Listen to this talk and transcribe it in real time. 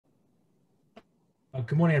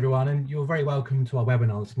Good morning, everyone, and you're very welcome to our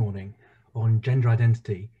webinar this morning on gender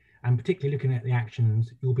identity, and particularly looking at the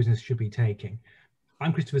actions your business should be taking.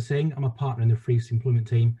 I'm Christopher Singh. I'm a partner in the Free Employment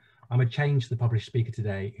team. I'm a change to the published speaker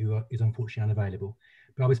today, who is unfortunately unavailable.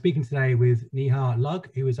 But I'll be speaking today with Neha Lugg,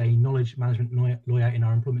 who is a knowledge management lawyer in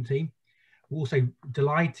our employment team. We're also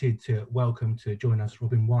delighted to welcome to join us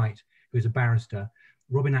Robin White, who is a barrister.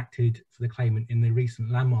 Robin acted for the claimant in the recent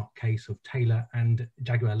landmark case of Taylor and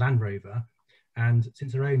Jaguar Land Rover. And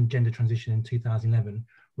since her own gender transition in 2011,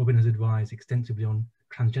 Robin has advised extensively on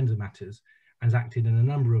transgender matters and has acted in a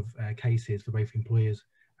number of cases for both employers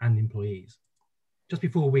and employees. Just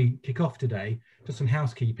before we kick off today, just some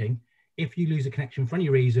housekeeping. If you lose a connection for any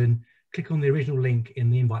reason, click on the original link in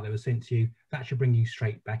the invite that was sent to you. That should bring you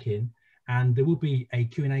straight back in. And there will be a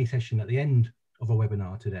Q&A session at the end of our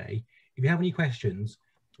webinar today. If you have any questions,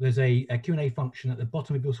 there's a Q&A function at the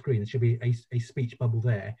bottom of your screen. There should be a speech bubble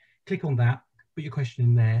there. Click on that. Put your question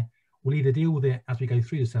in there. We'll either deal with it as we go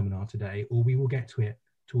through the seminar today, or we will get to it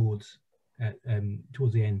towards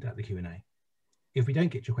the end at the Q&A. If we don't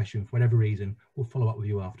get your question for whatever reason, we'll follow up with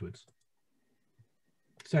you afterwards.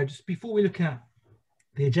 So just before we look at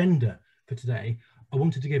the agenda for today, I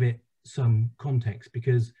wanted to give it some context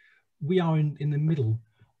because we are in the middle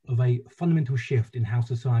of a fundamental shift in how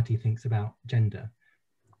society thinks about gender.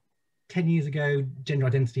 10 years ago, gender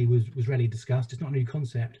identity was rarely discussed. It's not a new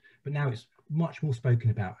concept, but now it's much more spoken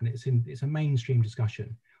about, and it's a mainstream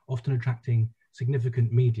discussion, often attracting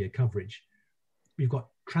significant media coverage. We've got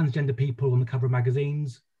transgender people on the cover of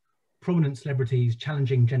magazines, prominent celebrities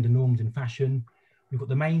challenging gender norms in fashion. We've got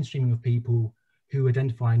the mainstreaming of people who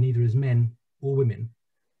identify neither as men or women.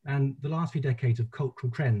 And the last few decades of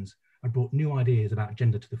cultural trends have brought new ideas about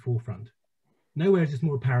gender to the forefront. Nowhere is this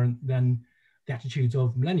more apparent than the attitudes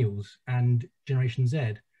of millennials and Generation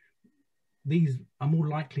Z. These are more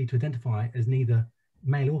likely to identify as neither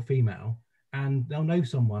male or female, and they'll know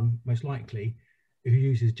someone, most likely, who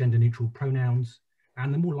uses gender-neutral pronouns,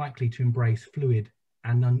 and they're more likely to embrace fluid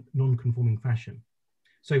and non-conforming fashion.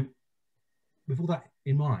 So with all that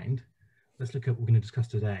in mind, let's look at what we're going to discuss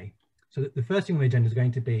today. So the first thing on the agenda is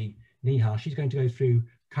going to be Neha. She's going to go through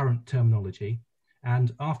current terminology,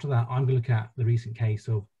 and after that, I'm going to look at the recent case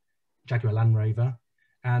of Jaguar Land Rover,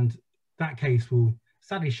 and that case will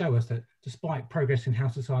sadly show us that despite progress in how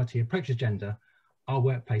society approaches gender, our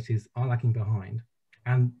workplaces are lagging behind.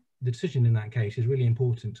 And the decision in that case is really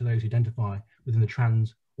important to those who identify within the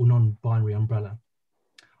trans or non-binary umbrella.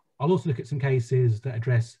 I'll also look at some cases that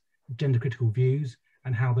address gender critical views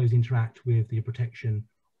and how those interact with the protection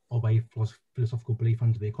of a philosophical belief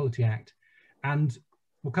under the Equality Act. And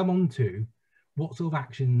we'll come on to what sort of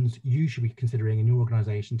actions you should be considering in your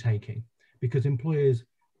organisation taking, because employers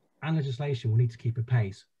and legislation will need to keep a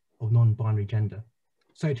pace of non-binary gender.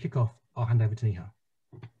 So to kick off, I'll hand over to Neha.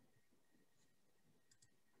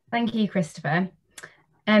 Thank you, Christopher.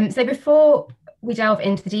 So before we delve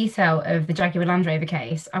into the detail of the Jaguar Land Rover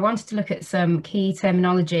case, I wanted to look at some key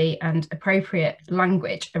terminology and appropriate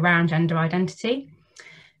language around gender identity.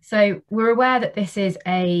 So we're aware that this is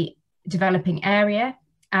a developing area,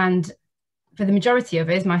 and for the majority of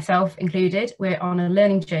us, myself included, we're on a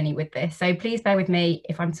learning journey with this. So please bear with me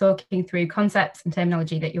if I'm talking through concepts and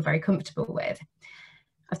terminology that you're very comfortable with.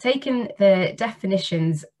 I've taken the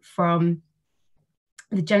definitions from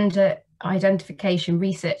the Gender Identification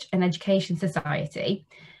Research and Education Society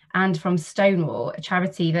and from Stonewall, a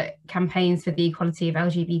charity that campaigns for the equality of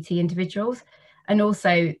LGBT individuals, and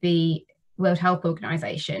also the World Health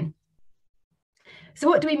Organization. So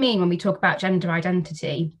what do we mean when we talk about gender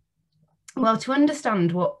identity? Well, to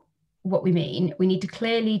understand what we mean, we need to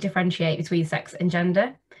clearly differentiate between sex and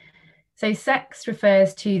gender. So sex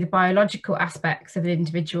refers to the biological aspects of an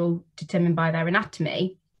individual determined by their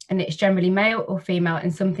anatomy, and it's generally male or female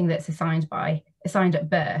and something that's assigned at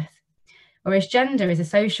birth. Whereas gender is a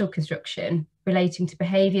social construction relating to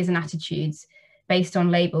behaviours and attitudes based on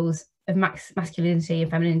labels of masculinity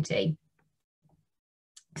and femininity.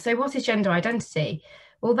 So what is gender identity?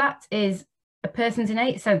 Well, that is a person's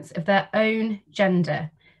innate sense of their own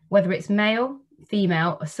gender, whether it's male,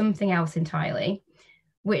 female, or something else entirely,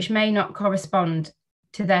 which may not correspond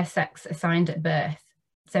to their sex assigned at birth.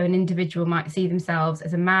 So an individual might see themselves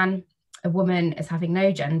as a man, a woman, as having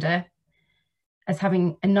no gender, as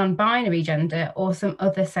having a non-binary gender, or some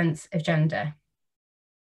other sense of gender.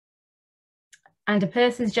 And a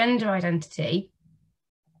person's gender identity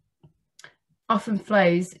often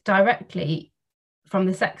flows directly from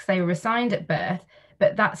the sex they were assigned at birth,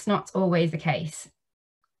 but that's not always the case.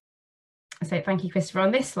 So thank you, Christopher.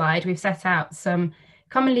 On this slide, we've set out some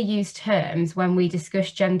commonly used terms when we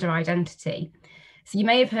discuss gender identity. So you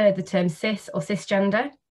may have heard the term cis or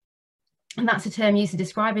cisgender, and that's a term used to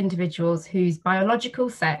describe individuals whose biological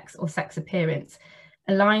sex or sex appearance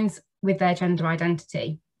aligns with their gender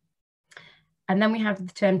identity. And then we have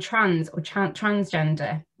the term trans or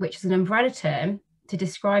transgender, which is an umbrella term to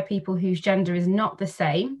describe people whose gender is not the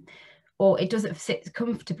same, or it doesn't sit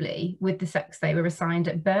comfortably with the sex they were assigned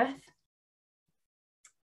at birth.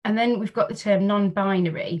 And then we've got the term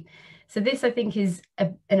non-binary. So this, I think, is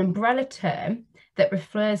an umbrella term that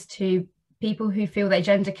refers to people who feel their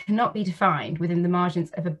gender cannot be defined within the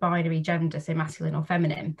margins of a binary gender, so masculine or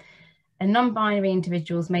feminine. And non-binary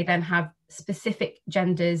individuals may then have specific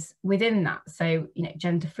genders within that. So,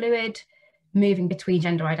 gender fluid, moving between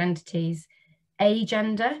gender identities,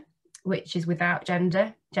 agender, which is without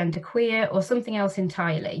gender, gender queer, or something else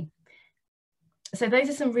entirely. So those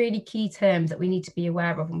are some really key terms that we need to be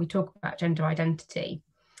aware of when we talk about gender identity.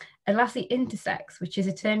 And lastly, intersex, which is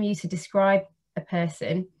a term used to describe a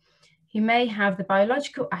person who may have the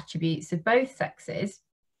biological attributes of both sexes,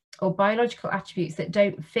 or biological attributes that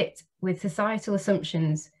don't fit with societal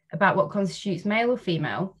assumptions about what constitutes male or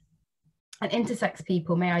female. And intersex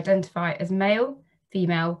people may identify as male,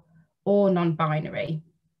 female, or non-binary.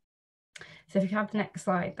 So if you have the next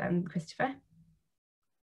slide then, Christopher.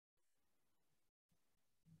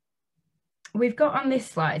 We've got on this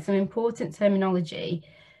slide some important terminology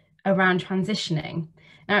around transitioning.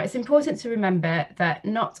 Now, it's important to remember that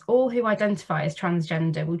not all who identify as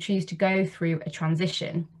transgender will choose to go through a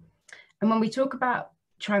transition. And when we talk about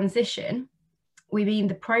transition, we mean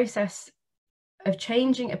the process of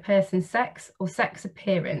changing a person's sex or sex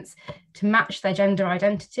appearance to match their gender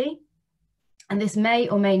identity. And this may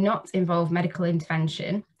or may not involve medical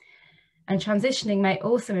intervention. And transitioning may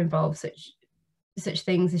also involve such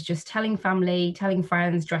things as just telling family, telling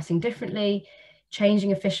friends, dressing differently,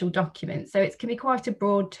 changing official documents. So it can be quite a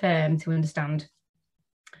broad term to understand.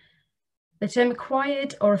 The term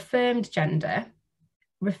acquired or affirmed gender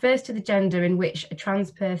refers to the gender in which a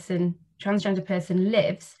transgender person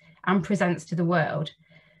lives and presents to the world.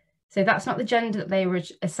 So that's not the gender that they were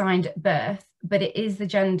assigned at birth, but it is the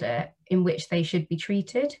gender in which they should be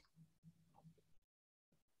treated.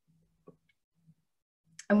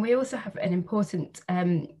 And we also have an important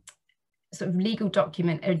sort of legal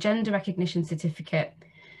document, a gender recognition certificate.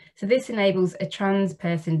 So this enables a trans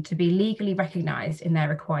person to be legally recognised in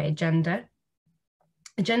their acquired gender.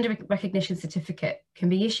 A gender recognition certificate can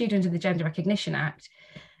be issued under the Gender Recognition Act,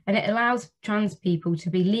 and it allows trans people to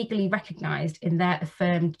be legally recognised in their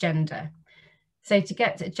affirmed gender. So to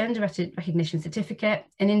get a gender recognition certificate,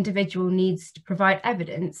 an individual needs to provide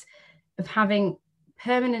evidence of having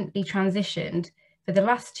permanently transitioned for the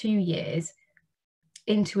last 2 years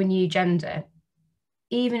into a new gender,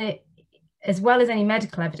 as well as any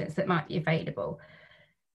medical evidence that might be available.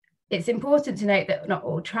 It's important to note that not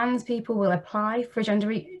all trans people will apply for a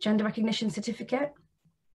gender recognition certificate.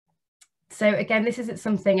 So again, this isn't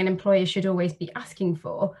something an employer should always be asking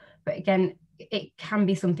for, but again, it can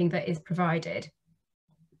be something that is provided.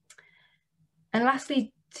 And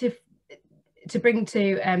lastly, to bring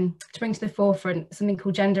to the forefront something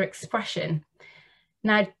called gender expression.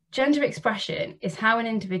 Now, gender expression is how an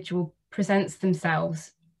individual presents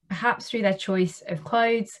themselves, perhaps through their choice of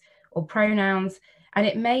clothes or pronouns, and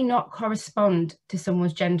it may not correspond to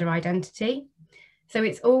someone's gender identity. So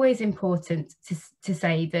it's always important to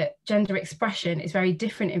say that gender expression is very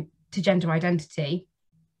different to gender identity,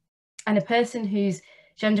 and a person whose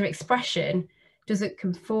gender expression doesn't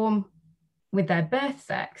conform with their birth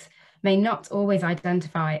sex may not always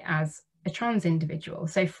identify as a trans individual.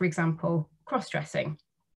 So for example, cross-dressing.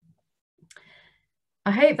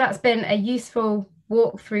 I hope that's been a useful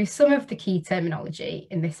walk through some of the key terminology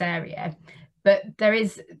in this area, but there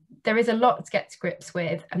is a lot to get to grips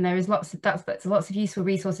with, and there is lots of useful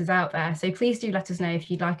resources out there. So please do let us know if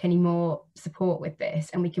you'd like any more support with this,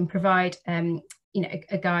 and we can provide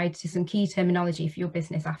a guide to some key terminology for your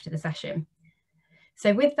business after the session.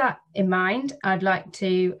 So with that in mind, I'd like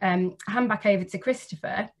to hand back over to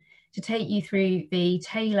Christopher to take you through the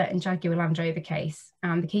Taylor and Jaguar Land Rover case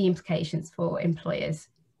and the key implications for employers.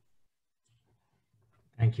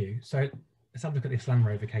 Thank you. So let's have a look at this Land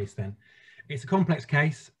Rover case then. It's a complex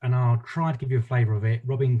case, and I'll try to give you a flavour of it.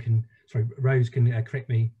 Rose can correct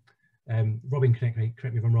me. Robin can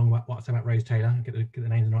correct me if I'm wrong what I say about Rose Taylor. Get the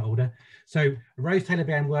names in the right order. So Rose Taylor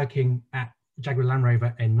began working at Jaguar Land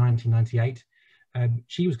Rover in 1998.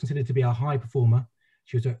 She was considered to be a high performer.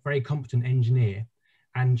 She was a very competent engineer,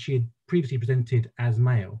 and she had previously presented as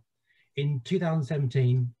male. In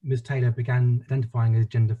 2017, Ms. Taylor began identifying as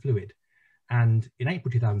gender fluid, and in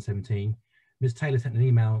April 2017, Ms. Taylor sent an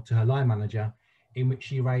email to her line manager in which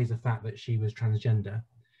she raised the fact that she was transgender.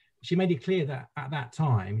 She made it clear that at that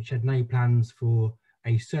time she had no plans for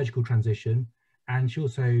a surgical transition, and she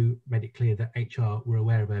also made it clear that HR were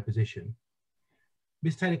aware of her position.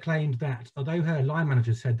 Ms. Taylor claimed that although her line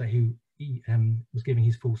manager said that he was giving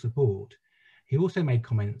his full support, he also made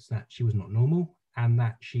comments that she was not normal and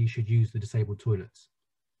that she should use the disabled toilets.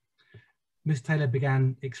 Ms. Taylor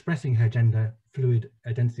began expressing her gender fluid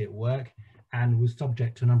identity at work and was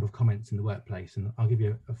subject to a number of comments in the workplace, and I'll give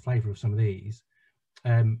you a flavour of some of these.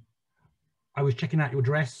 I was checking out your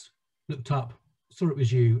dress, looked up, saw it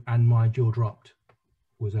was you, and my jaw dropped,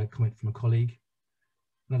 was a comment from a colleague.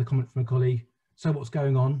 Another comment from a colleague: so what's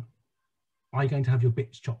going on? Are you going to have your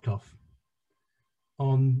bits chopped off?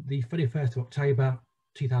 On the 31st of October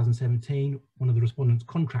 2017, one of the respondents'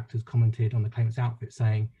 contractors commented on the claimant's outfit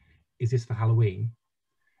saying, "Is this for Halloween?"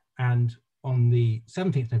 And on the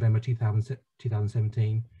 17th November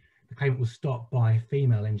 2017, the claimant was stopped by a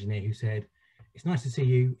female engineer who said, "It's nice to see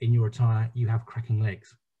you in your attire, you have cracking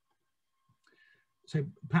legs." So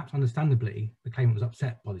perhaps understandably, the claimant was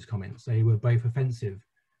upset by these comments. They were both offensive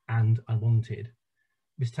and unwanted.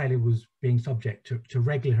 Ms. Taylor was being subject to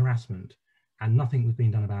regular harassment, and nothing was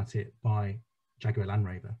being done about it by Jaguar Land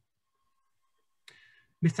Rover.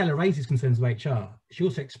 Ms. Taylor raised these concerns with HR. She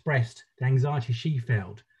also expressed the anxiety she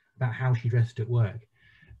felt about how she dressed at work.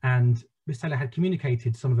 And Ms. Taylor had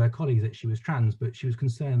communicated to some of her colleagues that she was trans, but she was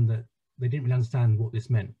concerned that they didn't really understand what this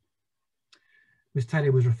meant. Ms.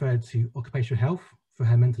 Taylor was referred to occupational health for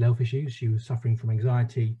her mental health issues. She was suffering from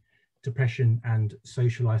anxiety, depression, and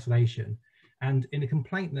social isolation. And in a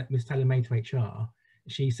complaint that Ms. Taylor made to HR,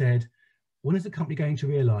 she said, "When is the company going to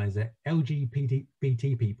realise that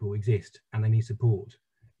LGBT people exist and they need support?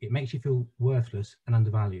 It makes you feel worthless and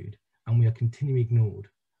undervalued, and we are continually ignored.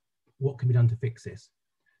 What can be done to fix this?"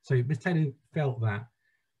 So Ms. Taylor felt that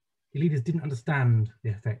the leaders didn't understand the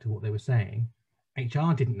effect of what they were saying,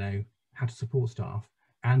 HR didn't know how to support staff,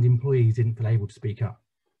 and employees didn't feel able to speak up.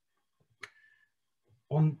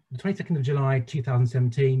 On the 22nd of July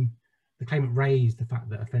 2017, the claimant raised the fact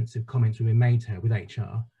that offensive comments were being made to her with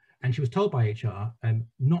HR, and she was told by HR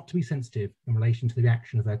not to be sensitive in relation to the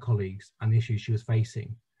reaction of her colleagues and the issues she was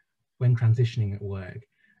facing when transitioning at work.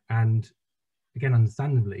 And again,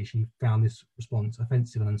 understandably, she found this response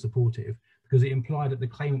offensive and unsupportive because it implied that the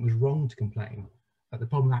claimant was wrong to complain, that the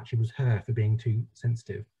problem actually was her for being too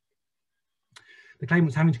sensitive. The claimant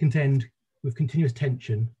was having to contend with continuous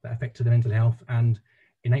tension that affected her mental health, and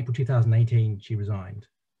in April 2018, she resigned.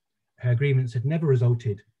 Her grievance had never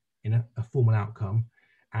resulted in a formal outcome,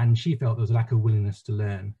 and she felt there was a lack of willingness to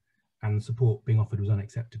learn, and the support being offered was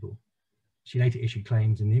unacceptable. She later issued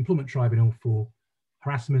claims in the Employment Tribunal for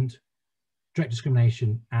harassment, direct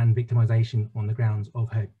discrimination, and victimisation on the grounds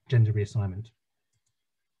of her gender reassignment.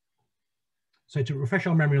 So to refresh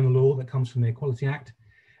our memory on the law that comes from the Equality Act,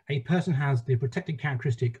 a person has the protected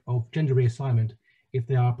characteristic of gender reassignment if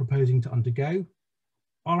they are proposing to undergo,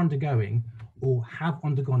 are undergoing, or have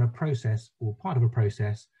undergone a process or part of a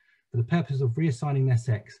process for the purpose of reassigning their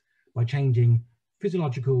sex by changing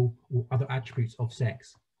physiological or other attributes of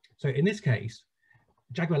sex. So in this case,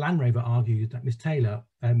 Jaguar Land Rover argues that Ms. Taylor,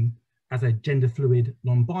 as a gender fluid,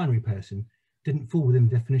 non-binary person, didn't fall within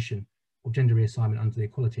the definition of gender reassignment under the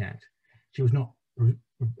Equality Act. She was not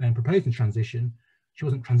proposing transition, she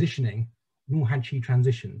wasn't transitioning, nor had she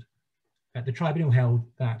transitioned. The tribunal held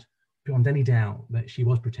that beyond any doubt that she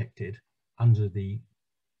was protected under the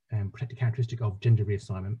protected characteristic of gender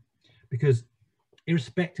reassignment, because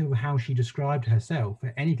irrespective of how she described herself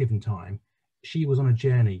at any given time, she was on a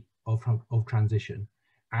journey of transition,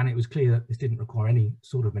 and it was clear that this didn't require any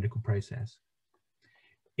sort of medical process.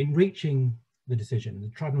 In reaching the decision, the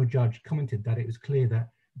tribunal judge commented that it was clear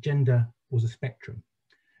that gender was a spectrum,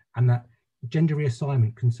 and that gender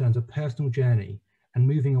reassignment concerns a personal journey and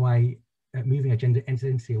moving a gender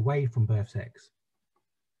identity away from birth sex.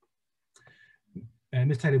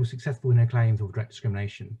 Ms. Taylor was successful in her claims of direct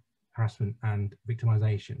discrimination, harassment, and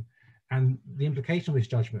victimisation, and the implication of this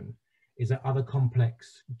judgment is that other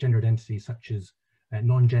complex gender identities such as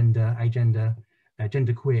non-gender, agender,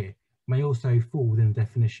 genderqueer may also fall within the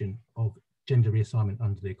definition of gender reassignment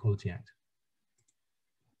under the Equality Act.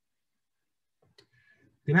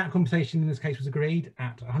 The amount of compensation in this case was agreed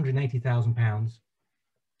at £180,000.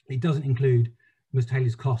 It doesn't include Ms.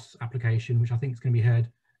 Taylor's costs application, which I think is going to be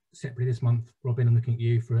heard separately this month. Robin, I'm looking at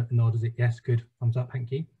you for a nod. Is it yes? Good. Thumbs up.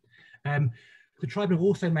 Thank you. The tribunal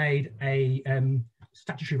also made a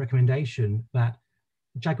statutory recommendation that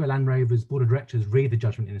Jaguar Land Rover's board of directors read the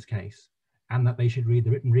judgment in this case, and that they should read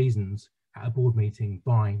the written reasons at a board meeting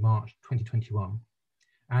by March 2021.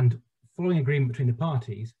 And following agreement between the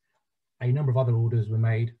parties, a number of other orders were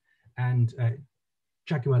made, and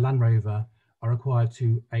Jaguar Land Rover are required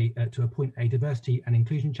to appoint a diversity and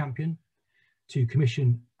inclusion champion, to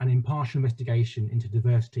commission an impartial investigation into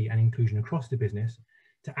diversity and inclusion across the business,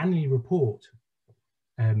 to annually report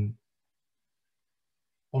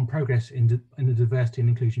on progress in the diversity and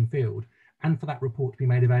inclusion field, and for that report to be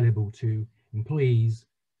made available to employees,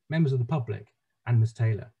 members of the public, and Ms.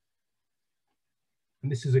 Taylor.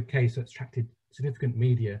 And this is a case that's attracted significant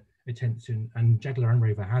media attention, and Jaguar Land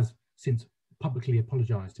Rover has since publicly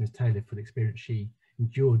apologised to Ms. Taylor for the experience she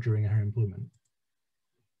endured during her employment.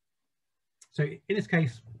 So in this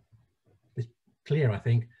case, it's clear, I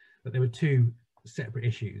think, that there were two separate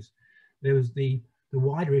issues. There was the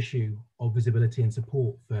wider issue of visibility and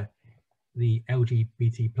support for the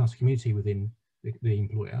LGBT plus community within the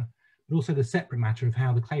employer, but also the separate matter of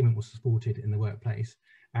how the claimant was supported in the workplace,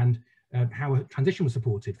 and how a transition was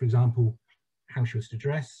supported. For example, how she was to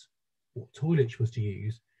dress, what toilet she was to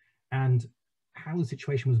use, and how the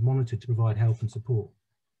situation was monitored to provide help and support.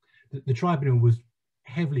 The tribunal was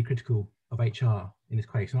heavily critical of HR in this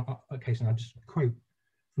case, and I'll just quote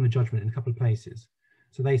from the judgment in a couple of places.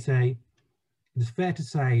 So they say, "It is fair to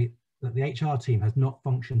say that the HR team has not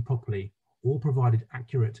functioned properly or provided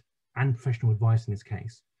accurate and professional advice in this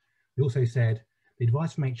case." They also said the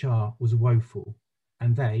advice from HR was woeful,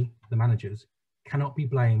 and they, the managers, cannot be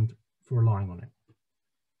blamed for relying on it.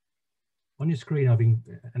 On your screen,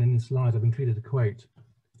 and in the slides, I've included a quote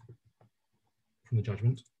from the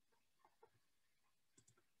judgment.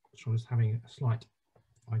 So I'm just having a slight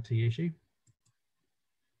IT issue.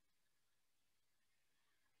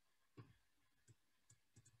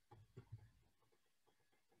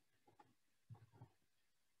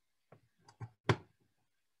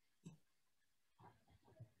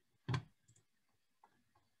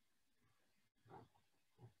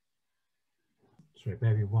 Sorry,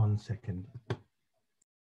 bear with me 1 second.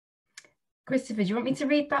 Christopher, do you want me to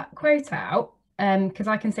read that quote out? Because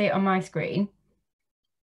I can see it on my screen.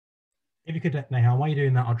 If you could, Neha, while you're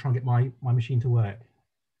doing that, I'll try and get my machine to work.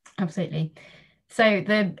 Absolutely. So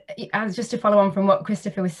as just to follow on from what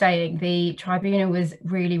Christopher was saying, the tribunal was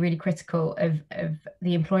really, really critical of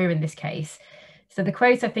the employer in this case. So the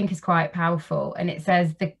quote, I think, is quite powerful, and it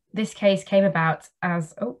says this case came about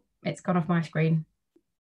as, oh, it's gone off my screen.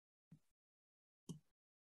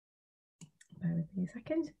 Bear with me a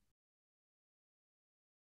second.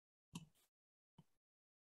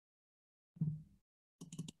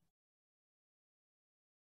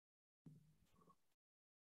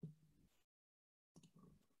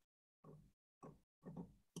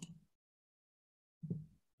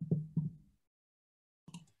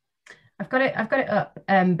 I've got it up,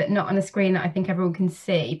 but not on a screen that I think everyone can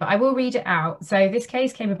see, but I will read it out. So this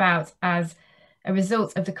case came about as a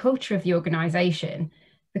result of the culture of the organisation.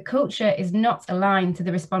 The culture is not aligned to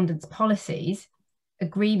the respondents' policies,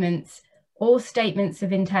 agreements, or statements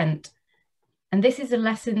of intent. And this is a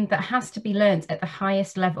lesson that has to be learnt at the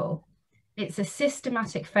highest level. It's a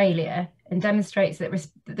systematic failure and demonstrates that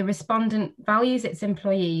the respondent values its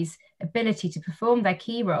employees' ability to perform their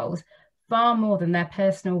key roles far more than their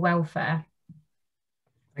personal welfare.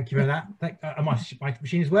 Thank you for that. My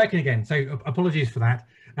machine is working again, so apologies for that.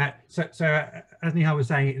 As Neha was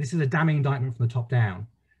saying, this is a damning indictment from the top down,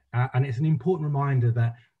 and it's an important reminder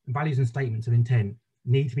that values and statements of intent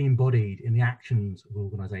need to be embodied in the actions of the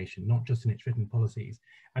organisation, not just in its written policies.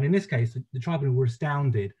 And in this case, the tribunal were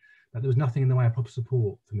astounded that there was nothing in the way of proper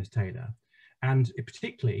support for Ms. Taylor, and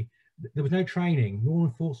particularly there was no training nor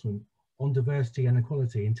enforcement on diversity and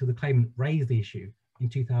equality until the claimant raised the issue in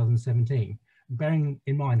 2017, bearing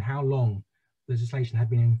in mind how long legislation had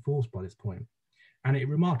been enforced by this point. And it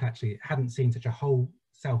remarked actually it hadn't seen such a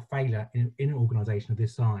wholesale failure in an organisation of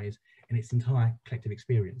this size in its entire collective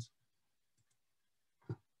experience.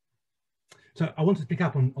 So I wanted to pick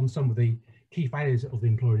up on some of the key failures of the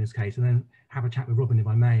employer in this case, and then have a chat with Robin, if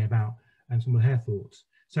I may, about some of her thoughts.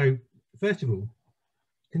 So first of all,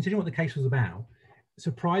 considering what the case was about,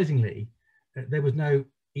 surprisingly, there was no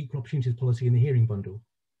equal opportunities policy in the hearing bundle.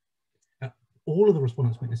 All of the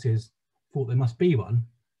respondents' witnesses thought there must be one,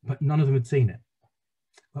 but none of them had seen it.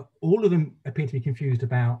 All of them appeared to be confused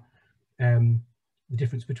about the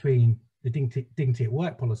difference between the dignity at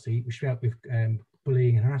work policy, which dealt with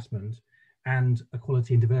bullying and harassment, and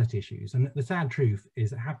equality and diversity issues. And the sad truth is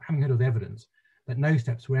that having heard of the evidence, that no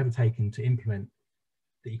steps were ever taken to implement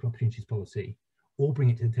the equal opportunities policy or bring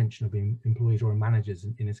it to the attention of employees or managers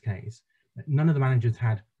in this case. None of the managers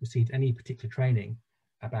had received any particular training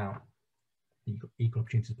about the equal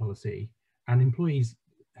opportunities policy, and employees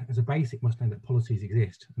as a basic must know that policies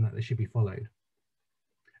exist and that they should be followed.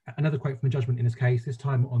 Another quote from the judgment in this case, this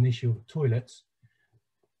time on the issue of toilets.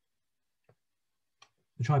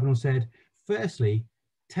 The tribunal said, firstly,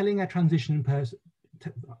 telling a transition person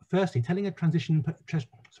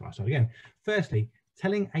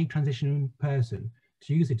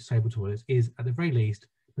to use the disabled toilets is, at the very least,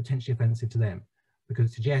 potentially offensive to them, because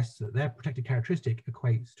it suggests that their protected characteristic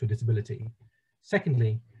equates to a disability.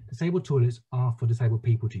 Secondly, disabled toilets are for disabled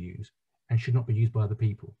people to use and should not be used by other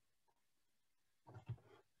people.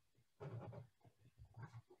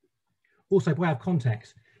 Also, by way of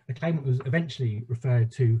context, the claimant was eventually referred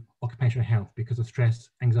to occupational health because of stress,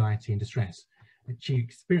 anxiety and distress. And she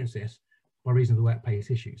experienced this by reason of the workplace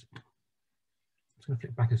issues. I'm just going to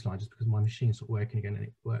flip back a slide just because my machine stopped working again, and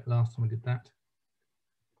it worked last time I did that.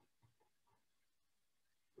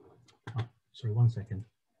 Oh, sorry, 1 second.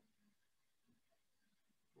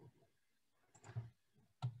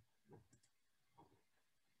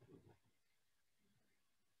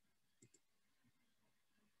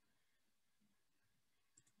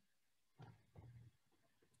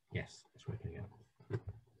 Yes, it's working again.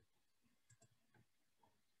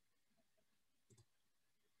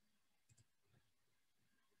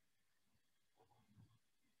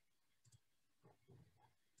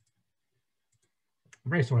 I'm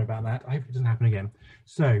very sorry about that. I hope it doesn't happen again.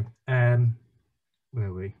 So, where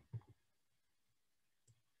are we?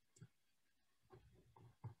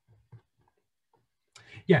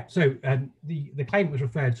 Yeah, so the claimant was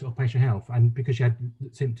referred to occupational health, and because she had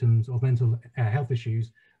symptoms of mental health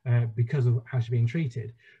issues because of how she's being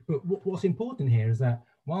treated. But what's important here is that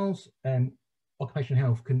whilst occupational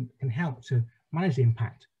health can help to manage the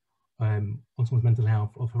impact on someone's mental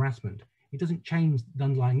health of harassment, it doesn't change the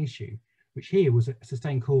underlying issue, which here was a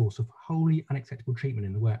sustained course of wholly unacceptable treatment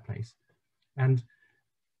in the workplace. And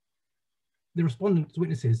the respondent's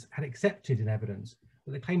witnesses had accepted in evidence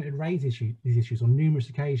that the claimant had raised these issues on numerous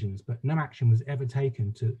occasions, but no action was ever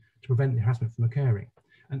taken to prevent the harassment from occurring.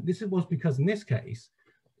 And this was because in this case,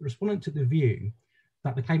 the respondent took the view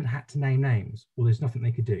that the claimant had to name names or there's nothing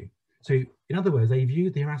they could do. So in other words, they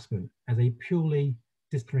viewed the harassment as a purely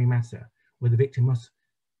disciplinary matter where the victim must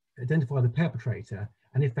identify the perpetrator,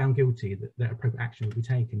 and if found guilty, that appropriate action would be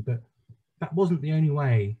taken. But that wasn't the only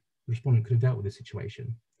way the respondent could have dealt with this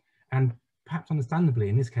situation. And perhaps understandably,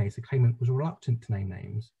 in this case, the claimant was reluctant to name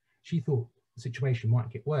names. She thought the situation might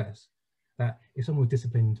get worse, that if someone was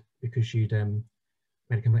disciplined because she'd made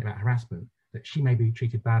a complaint about harassment, that she may be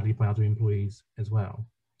treated badly by other employees as well.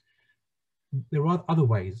 There are other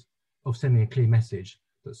ways of sending a clear message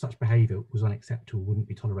that such behaviour was unacceptable, wouldn't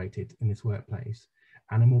be tolerated in this workplace.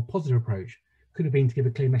 And a more positive approach could have been to give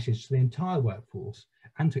a clear message to the entire workforce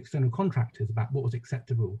and to external contractors about what was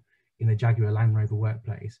acceptable in the Jaguar Land Rover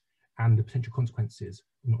workplace and the potential consequences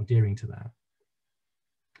of not adhering to that.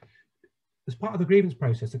 As part of the grievance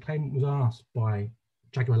process, the claimant was asked by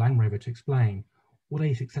Jaguar Land Rover to explain what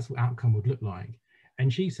a successful outcome would look like.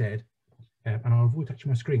 And she said, and I'll avoid touching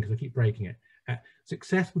my screen because I keep breaking it,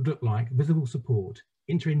 success would look like visible support,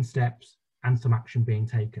 interim steps, and some action being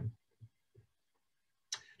taken.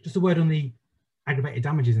 Just a word on the aggravated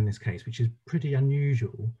damages in this case, which is pretty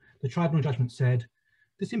unusual. The tribunal judgment said,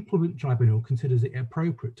 this employment tribunal considers it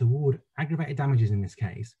appropriate to award aggravated damages in this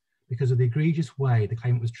case because of the egregious way the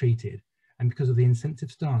claimant was treated and because of the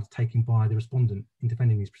insensitive stance taken by the respondent in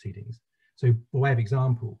defending these proceedings. So by way of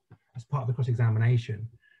example, as part of the cross-examination,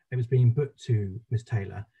 it was being put to Ms.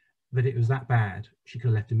 Taylor that it was that bad, she could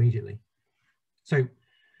have left immediately. So,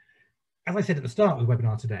 as I said at the start of the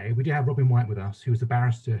webinar today, we do have Robin White with us, who was the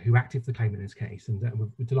barrister who acted for the claimant in this case, and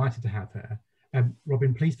we're delighted to have her.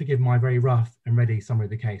 Robin, please forgive my very rough and ready summary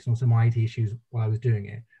of the case, and also my IT issues while I was doing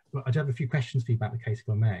it. But I do have a few questions for you about the case, if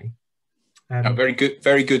I may.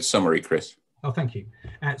 Very good summary, Chris. Oh, thank you.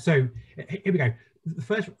 So here we go. The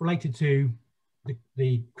first related to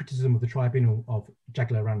the criticism of the tribunal of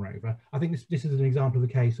Jaguar Land Rover. I think this is an example of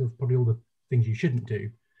the case of probably all the things you shouldn't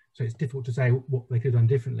do. So it's difficult to say what they could have done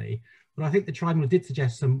differently. But I think the tribunal did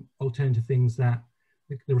suggest some alternative things that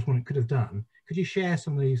the respondent could have done. Could you share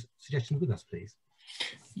some of these suggestions with us, please?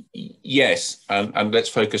 Yes, and let's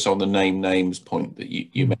focus on the names point that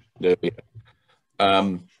you mentioned earlier.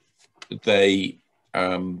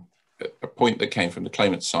 A point that came from the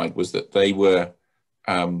claimant's side was that they were,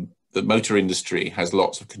 the motor industry has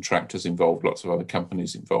lots of contractors involved, lots of other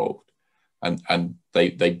companies involved, and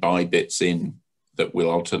they buy bits in that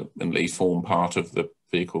will ultimately form part of the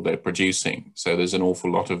vehicle they're producing. So there's an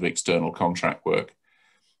awful lot of external contract work.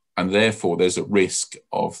 And therefore there's a risk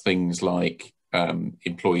of things like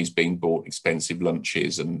employees being bought expensive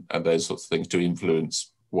lunches and those sorts of things to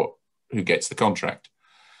influence who gets the contract.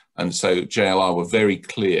 And so JLR were very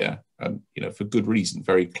clear and for good reason,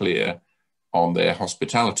 very clear on their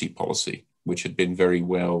hospitality policy, which had been very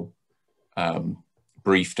well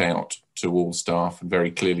briefed out to all staff and very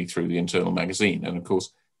clearly through the internal magazine. And of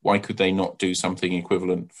course, why could they not do something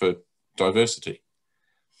equivalent for diversity?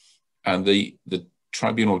 And the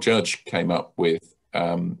tribunal judge came up with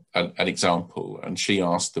an example, and she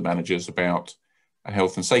asked the managers about a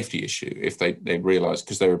health and safety issue if they realised,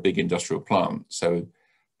 because they're a big industrial plant, so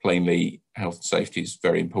plainly health and safety is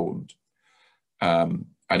very important.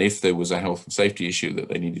 And if there was a health and safety issue that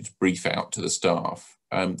they needed to brief out to the staff,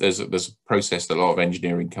 there's a process that a lot of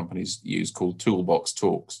engineering companies use called toolbox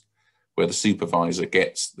talks, where the supervisor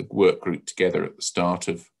gets the work group together at the start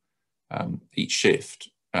of each shift,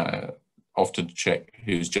 often to check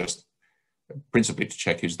principally to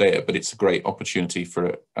check who's there, but it's a great opportunity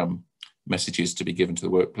for messages to be given to the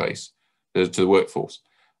workplace, to the workforce.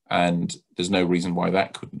 And there's no reason why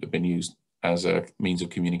that couldn't have been used as a means of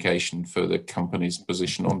communication for the company's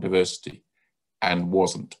position on diversity, and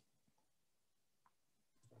wasn't.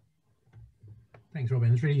 Thanks,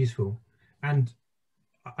 Robin. It's really useful. And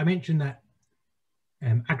I mentioned that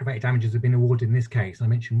aggravated damages have been awarded in this case. I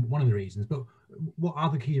mentioned one of the reasons, but what are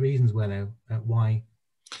the key reasons why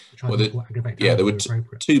aggravated damages there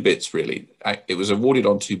were two bits really. It was awarded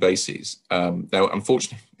on two bases. Now,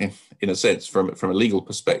 unfortunately, in a sense, from a legal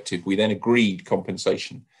perspective, we then agreed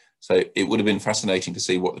compensation. So it would have been fascinating to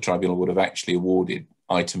see what the tribunal would have actually awarded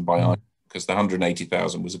item by item, because the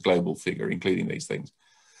 180,000 was a global figure, including these things.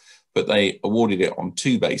 But they awarded it on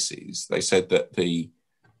two bases. They said that the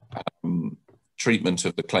treatment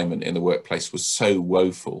of the claimant in the workplace was so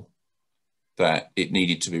woeful that it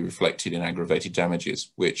needed to be reflected in aggravated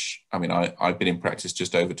damages, which, I mean, I've been in practice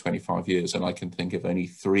just over 25 years, and I can think of only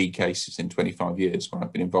 3 cases in 25 years where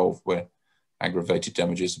I've been involved where aggravated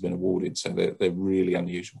damages have been awarded. So they're really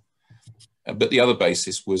unusual. But the other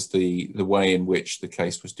basis was the way in which the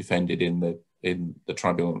case was defended in the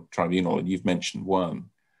tribunal, and you've mentioned one,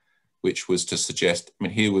 which was to suggest, I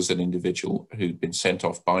mean, here was an individual who'd been sent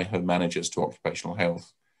off by her managers to occupational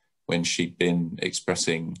health when she'd been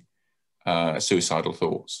expressing suicidal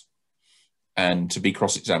thoughts, and to be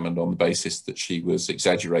cross-examined on the basis that she was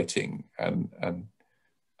exaggerating and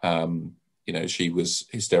she was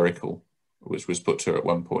hysterical, which was put to her at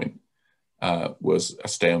one point, was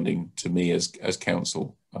astounding to me as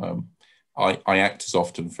counsel. I act as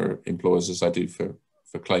often for employers as I do for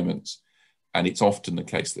claimants, and it's often the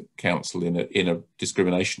case that counsel in a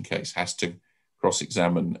discrimination case has to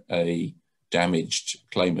cross-examine a damaged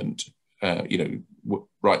claimant.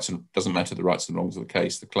 Rights and doesn't matter the rights and wrongs of the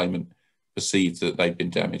case. The claimant perceives that they've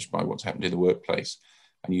been damaged by what's happened in the workplace,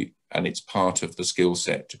 and it's part of the skill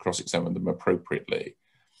set to cross-examine them appropriately.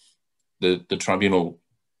 The tribunal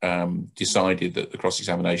decided that the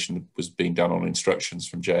cross-examination was being done on instructions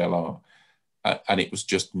from JLR, and it was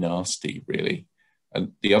just nasty, really.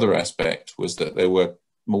 And the other aspect was that there were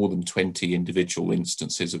more than 20 individual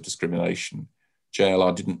instances of discrimination.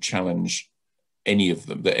 JLR didn't challenge any of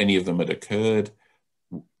them, that any of them had occurred,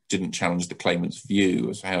 didn't challenge the claimant's view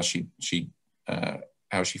as how she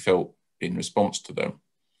felt in response to them.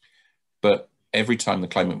 But every time the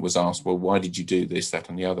claimant was asked, well, why did you do this, that,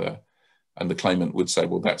 and the other? And the claimant would say,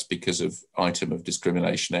 well, that's because of item of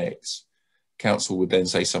discrimination X. Counsel would then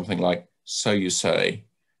say something like, so you say,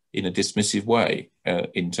 in a dismissive way,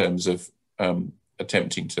 in terms of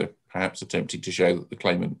attempting to show that the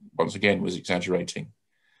claimant, once again, was exaggerating.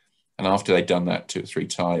 And after they'd done that 2 or 3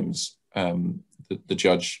 times, the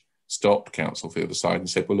judge stopped counsel for the other side and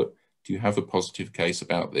said, well, look, do you have a positive case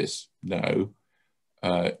about this? No.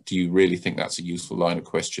 Do you really think that's a useful line of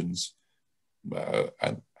questions?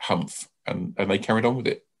 And humph. And they carried on with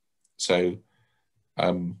it. So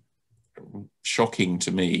shocking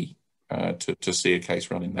to me to see a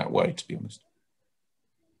case run in that way, to be honest.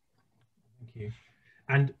 Thank you.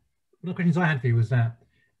 And one of the questions I had for you was that,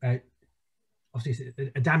 obviously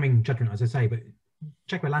it's a damning judgment, as I say, but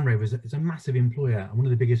Jaguar Land Rover is a massive employer and one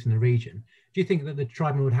of the biggest in the region. Do you think that the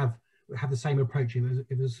tribunal would have the same approach if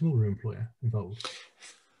it was a smaller employer involved?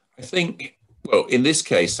 I think, well, in this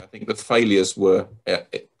case, I think the failures were,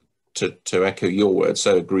 to echo your words,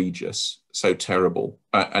 so egregious, so terrible,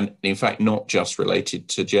 and in fact not just related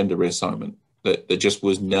to gender reassignment, that there just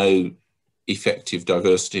was no effective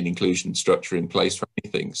diversity and inclusion structure in place for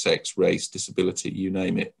anything, sex, race, disability, you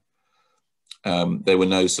name it. There were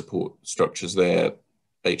no support structures there.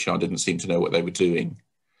 HR didn't seem to know what they were doing.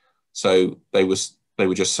 So they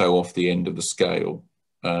were just so off the end of the scale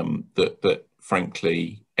that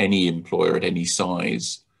frankly, any employer at any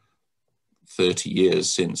size, 30 years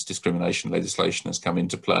since discrimination legislation has come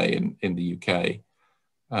into play in the UK,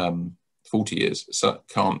 40 years, so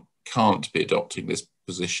can't can't be adopting this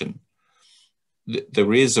position.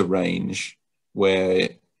 There is a range where,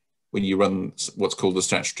 when you run what's called the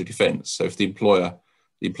statutory defence, so if the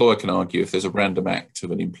employer can argue if there's a random act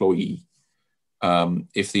of an employee,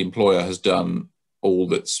 if the employer has done all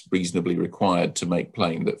that's reasonably required to make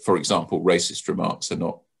plain that, for example, racist remarks are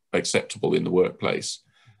not acceptable in the workplace,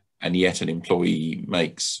 and yet an employee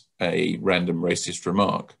makes a random racist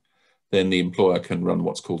remark, then the employer can run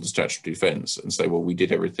what's called the statutory defence and say, well, we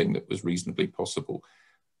did everything that was reasonably possible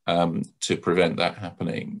to prevent that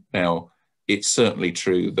happening. Now, it's certainly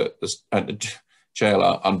true that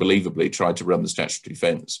JLR unbelievably tried to run the statutory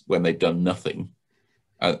defence when they'd done nothing,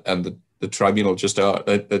 and the tribunal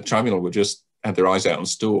were just had their eyes out on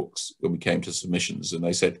stalks when we came to submissions, and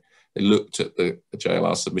they looked at the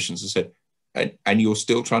JLR submissions and said, and you're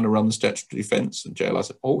still trying to run the statutory defence? And JLR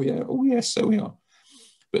said, oh yes, so we are.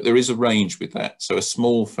 But there is a range with that. So a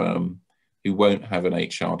small firm who won't have an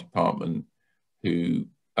HR department, who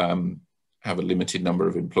have a limited number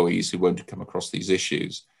of employees who won't come across these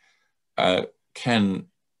issues,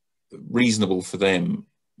 reasonable for them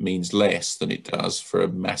means less than it does for a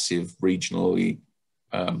massive regionally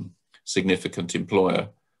significant employer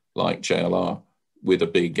like JLR with a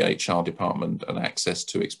big HR department and access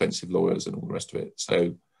to expensive lawyers and all the rest of it.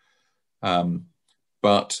 So,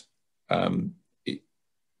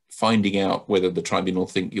 finding out whether the tribunal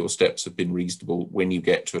think your steps have been reasonable when you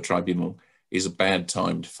get to a tribunal is a bad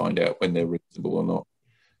time to find out when they're reasonable or not.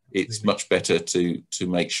 It's much better to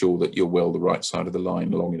make sure that you're well the right side of the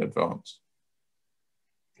line long in advance.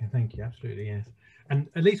 Yeah, thank you. Absolutely, yes. And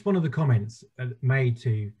at least one of the comments made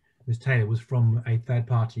to Ms. Taylor was from a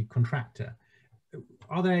third-party contractor.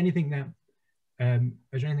 Are there anything that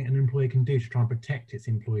is there anything an employer can do to try and protect its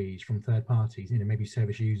employees from third parties? You know, maybe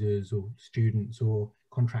service users or students or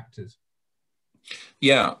contractors.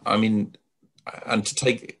 Yeah, I mean, and to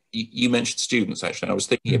take, you mentioned students. Actually, I was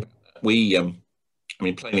thinking about that. We, I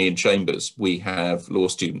mean, plainly in Chambers, we have law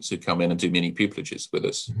students who come in and do mini pupilages with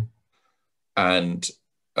us, and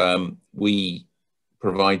we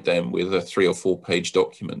provide them with a 3 or 4 page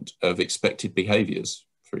document of expected behaviours,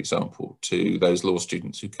 for example, to those law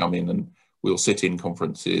students who come in, and we'll sit in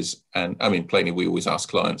conferences. And I mean, plainly, we always ask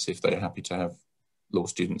clients if they're happy to have law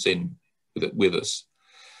students in with us.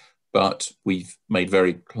 But we've made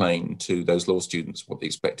very plain to those law students what the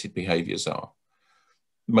expected behaviours are.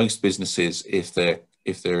 Most businesses, if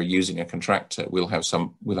they're using a contractor, will have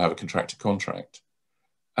a contractor contract,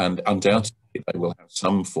 and undoubtedly they will have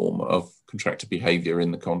some form of contractor behaviour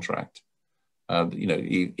in the contract. You know,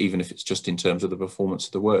 even if it's just in terms of the performance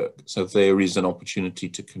of the work. So there is an opportunity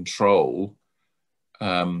to control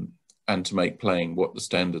and to make plain what the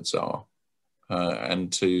standards are, and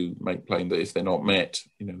to make plain that if they're not met,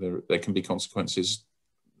 you know, there can be consequences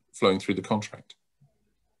flowing through the contract.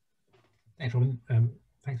 Thanks, Robin.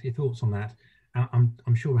 Thanks for your thoughts on that.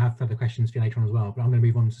 I'm sure we'll have further questions for you later on as well, but I'm going to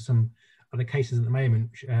move on to some other cases at the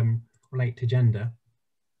moment which relate to gender.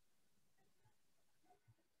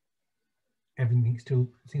 Everything still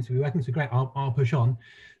seems to be working, so great. I'll push on.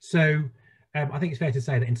 So I think it's fair to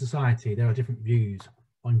say that in society there are different views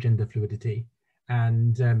on gender fluidity,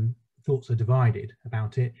 and thoughts are divided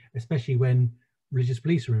about it, especially when religious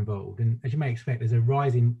beliefs are involved. And as you may expect, there's a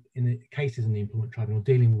rise in the cases in the employment tribunal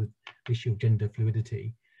dealing with the issue of gender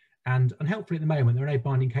fluidity. And unhelpfully at the moment, there are no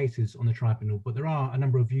binding cases on the tribunal, but there are a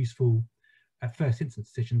number of useful first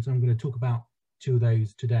instance decisions. I'm going to talk about 2 of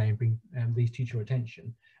those today and bring these to your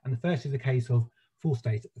attention. And the first is the case of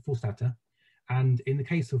Forstater. And in the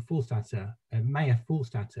case of Forstater, Mayor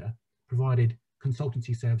Forstater provided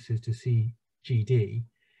consultancy services to CGD,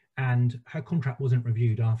 and her contract wasn't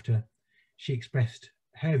reviewed after she expressed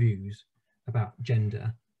her views about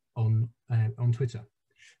gender on Twitter.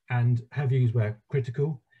 And her views were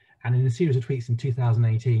critical. And in a series of tweets in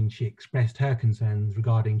 2018, she expressed her concerns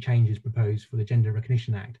regarding changes proposed for the Gender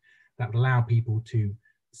Recognition Act that would allow people to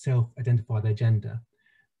self-identify their gender.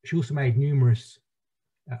 She also made numerous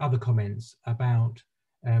other comments about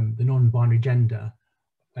the non-binary gender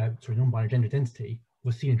identity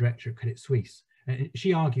of a senior director at Credit Suisse. And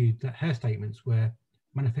she argued that her statements were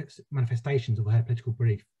manifestations of her political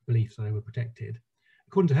beliefs, so they were protected.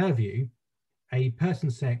 According to her view, a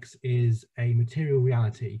person's sex is a material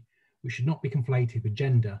reality which should not be conflated with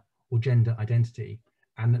gender or gender identity,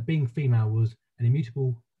 and that being female was an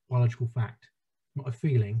immutable biological fact, not a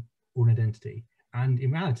feeling or an identity. And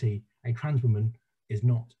in reality, a trans woman is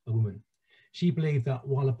not a woman. She believed that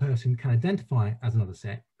while a person can identify as another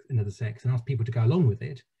sex and ask people to go along with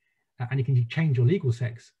it, and you can change your legal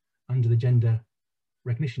sex under the Gender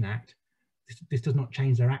Recognition Act, this does not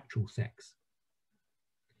change their actual sex.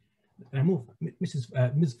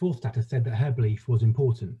 Ms. Forstater said that her belief was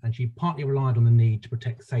important, and she partly relied on the need to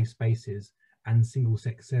protect safe spaces and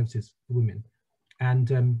single-sex services for women. And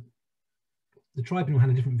the tribunal had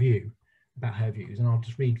a different view about her views, and I'll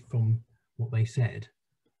just read from what they said.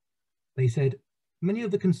 They said, many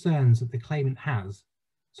of the concerns that the claimant has,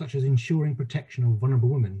 such as ensuring protection of vulnerable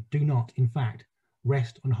women, do not, in fact,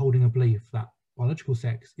 rest on holding a belief that biological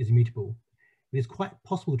sex is immutable. It is quite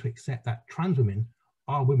possible to accept that trans women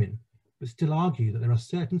are women, but still argue that there are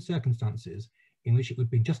certain circumstances in which it would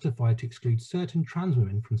be justified to exclude certain trans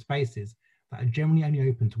women from spaces that are generally only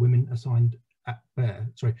open to women assigned at birth,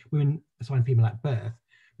 women assigned female at birth,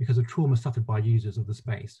 because of trauma suffered by users of the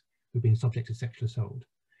space who've been subject to sexual assault.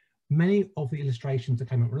 Many of the illustrations the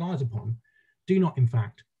claimant relies upon do not, in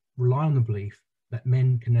fact, rely on the belief that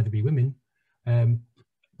men can never be women,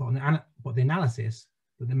 but the analysis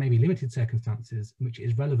that there may be limited circumstances in which it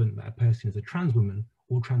is relevant that a person is a trans woman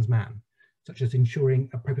or trans man, such as ensuring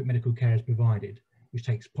appropriate medical care is provided, which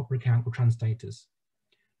takes proper account of trans status.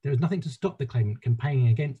 There is nothing to stop the claimant campaigning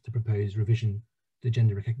against the proposed revision to the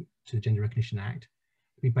Gender Recognition Act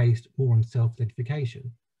to be based more on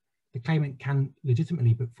self-identification. The claimant can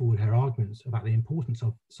legitimately put forward her arguments about the importance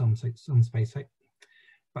of some safe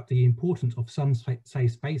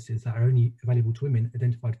spaces that are only available to women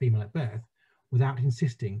identified female at birth, without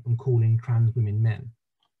insisting on calling trans women men.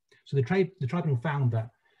 So the tribunal found that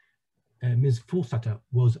Ms. Forstater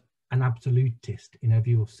was an absolutist in her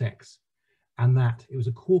view of sex, and that it was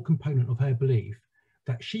a core component of her belief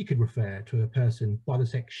that she could refer to a person by the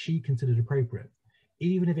sex she considered appropriate,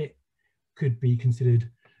 even if it could be considered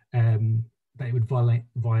that it would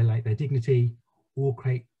violate their dignity or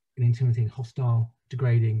create an intimidating, hostile,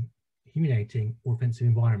 degrading, humiliating, or offensive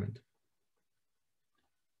environment.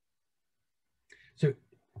 So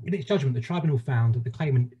in its judgment, the tribunal found that the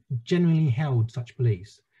claimant genuinely held such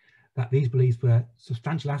beliefs, that these beliefs were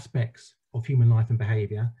substantial aspects of human life and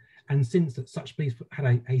behaviour, and since that such beliefs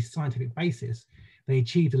had a scientific basis, they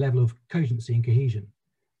achieved a level of cogency and cohesion.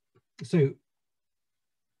 So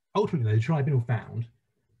ultimately, the tribunal found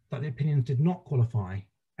that the opinions did not qualify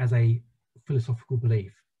as a philosophical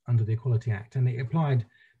belief under the Equality Act, and they applied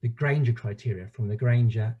the Granger criteria from the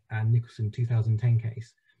Granger and Nicholson 2010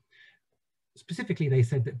 case. Specifically, they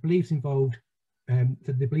said that beliefs involved,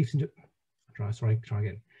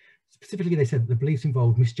 Specifically, they said that the beliefs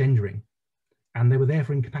involved misgendering, and they were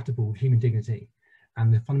therefore incompatible with human dignity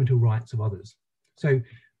and the fundamental rights of others. So,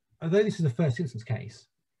 although this is a first instance case,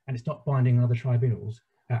 and it's not binding on other tribunals,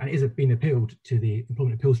 and it is being appealed to the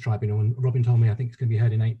Employment Appeals Tribunal, and Robin told me I think it's going to be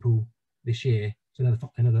heard in April this year. So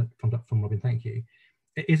another thumbs up from Robin, thank you.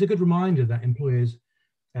 It is a good reminder that employers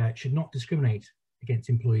should not discriminate against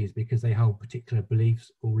employees because they hold particular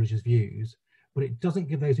beliefs or religious views, but it doesn't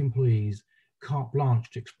give those employees carte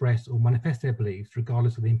blanche to express or manifest their beliefs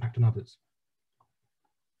regardless of the impact on others.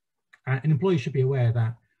 And employees should be aware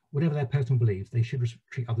that whatever their personal beliefs, they should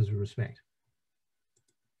treat others with respect.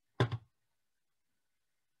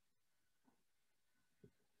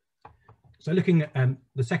 So looking at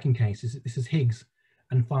the second case, this is Higgs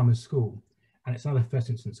and Farmers School, and it's another first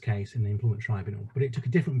instance case in the Employment Tribunal, but it took a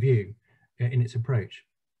different view in its approach.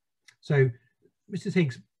 So Mrs.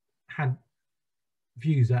 Higgs had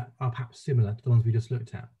views that are perhaps similar to the ones we just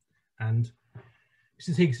looked at. And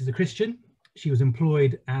Mrs. Higgs is a Christian. She was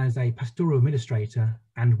employed as a pastoral administrator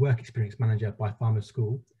and work experience manager by Farmers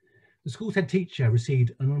School. The school's head teacher received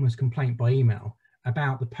an anonymous complaint by email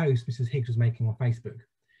about the post Mrs. Higgs was making on Facebook.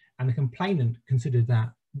 And the complainant considered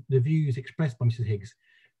that the views expressed by Mrs. Higgs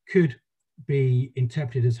could be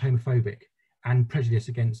interpreted as homophobic and prejudice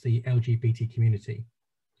against the LGBT community.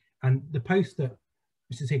 And the post that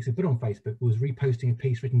Mrs. Higgs had put on Facebook was reposting a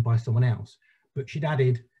piece written by someone else, but she'd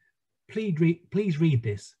added, please read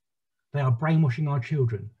this. They are brainwashing our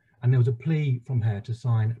children. And there was a plea from her to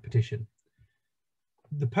sign a petition.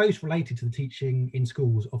 The post related to the teaching in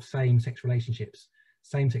schools of same-sex relationships,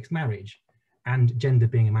 same-sex marriage, and gender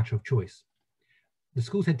being a matter of choice. The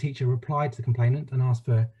school's head teacher replied to the complainant and asked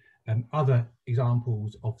for other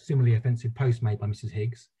examples of similarly offensive posts made by Mrs.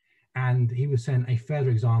 Higgs, and he was sent a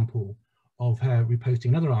further example of her reposting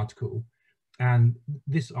another article, and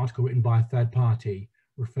this article written by a third party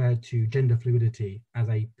referred to gender fluidity as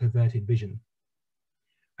a perverted vision,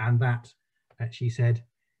 and that, she said,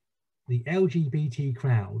 the LGBT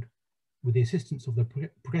crowd, with the assistance of the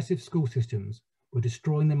progressive school systems, were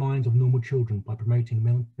destroying the minds of normal children by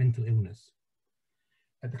promoting mental illness.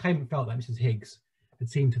 The claimant felt that Mrs. Higgs had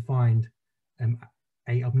seemed to find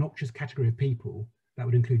a obnoxious category of people that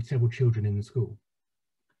would include several children in the school.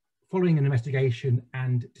 Following an investigation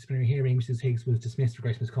and disciplinary hearing, Mrs. Higgs was dismissed for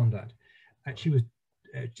gross misconduct. She was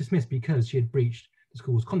dismissed because she had breached the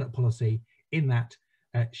school's conduct policy in that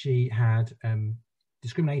she had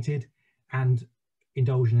discriminated and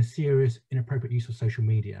indulged in a serious inappropriate use of social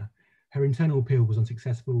media. Her internal appeal was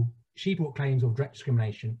unsuccessful. She brought claims of direct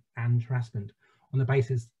discrimination and harassment on the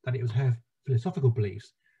basis that it was her philosophical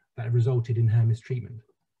beliefs that had resulted in her mistreatment.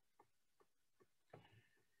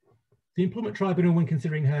 The Employment Tribunal, when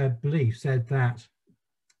considering her belief, said that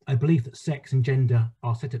a belief that sex and gender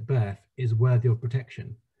are set at birth is worthy of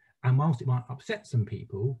protection. And whilst it might upset some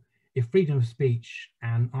people, if freedom of speech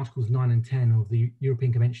and Articles 9 and 10 of the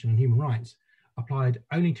European Convention on Human Rights applied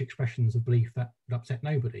only to expressions of belief that would upset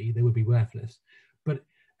nobody, they would be worthless. But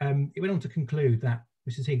it went on to conclude that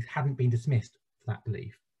Mrs. Higgs hadn't been dismissed for that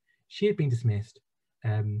belief. She had been dismissed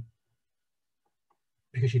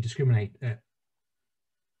because she discriminated,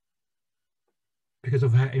 because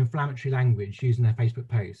of her inflammatory language used in her Facebook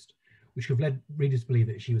post, which could have led readers to believe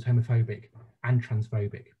that she was homophobic and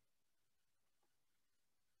transphobic.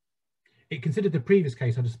 It considered the previous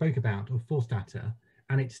case I just spoke about of Forstater,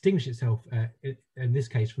 and it distinguished itself in this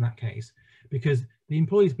case from that case because the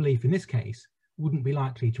employee's belief in this case wouldn't be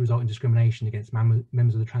likely to result in discrimination against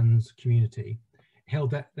members of the trans community. It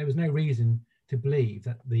held that there was no reason to believe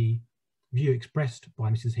that the view expressed by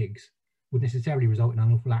Mrs. Higgs would necessarily result in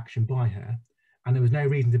unlawful action by her, and there was no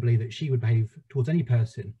reason to believe that she would behave towards any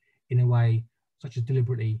person in a way such as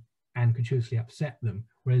deliberately and gratuitously upset them,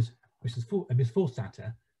 whereas Ms.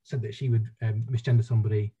 Forstater said that she would misgender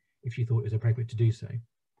somebody if she thought it was appropriate to do so.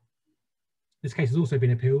 This case has also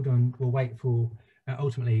been appealed and we'll wait for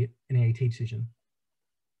ultimately an EAT decision.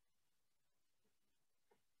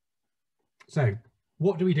 So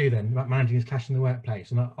what do we do then about managing this clash in the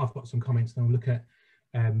workplace? And I've got some comments and I'll look at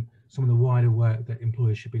some of the wider work that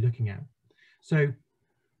employers should be looking at. So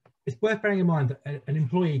it's worth bearing in mind that an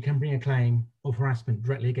employee can bring a claim of harassment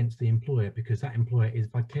directly against the employer because that employer is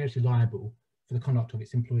vicariously liable for the conduct of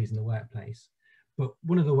its employees in the workplace. But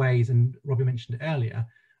one of the ways, and Robbie mentioned it earlier,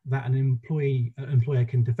 that an employer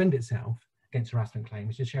can defend itself against harassment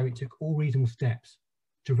claims is to show it took all reasonable steps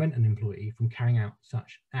to prevent an employee from carrying out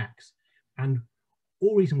such acts. And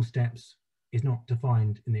all reasonable steps is not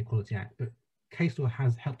defined in the Equality Act, but case law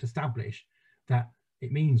has helped establish that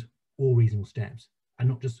it means all reasonable steps and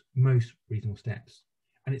not just most reasonable steps.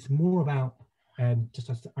 And it's more about just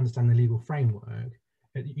to understand the legal framework,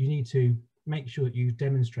 you need to make sure that you've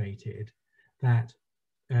demonstrated that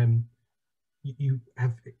you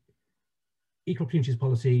have equal opportunities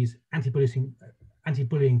policies,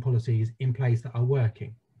 anti-bullying policies in place that are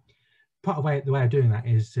working. Part of the way of doing that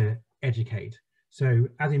is to educate. So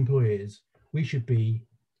as employers, we should be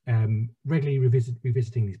regularly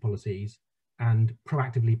revisiting these policies and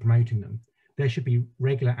proactively promoting them. There should be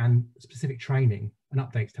regular and specific training and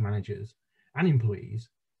updates to managers and employees.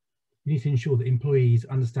 You need to ensure that employees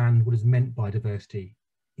understand what is meant by diversity,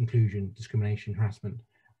 inclusion, discrimination, harassment,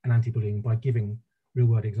 and anti-bullying by giving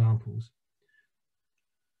real-world examples.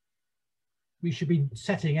 We should be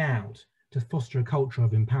setting out to foster a culture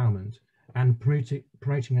of empowerment and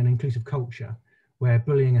promoting an inclusive culture where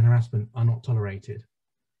bullying and harassment are not tolerated.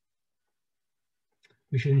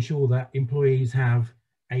 We should ensure that employees have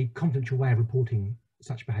a confidential way of reporting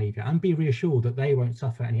such behaviour and be reassured that they won't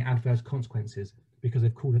suffer any adverse consequences because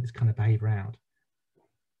they've called this kind of behaviour out.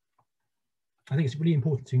 I think it's really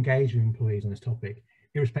important to engage with employees on this topic,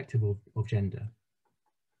 irrespective of gender.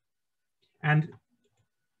 And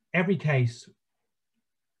every case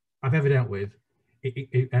I've ever dealt with,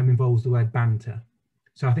 it involves the word banter.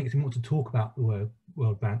 So I think it's important to talk about the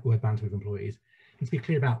word banter with employees and to be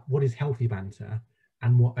clear about what is healthy banter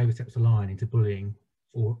and what oversteps the line into bullying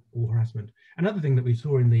or harassment. Another thing that we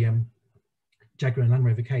saw in the Jaguar Land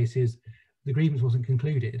Rover case is the grievance wasn't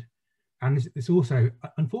concluded. And this also,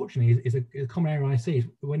 unfortunately, is a common error I see,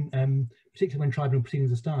 when, particularly when tribunal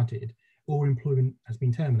proceedings are started or employment has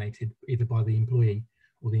been terminated either by the employee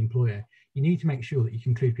or the employer. You need to make sure that you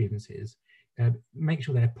conclude grievances, make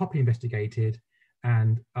sure they're properly investigated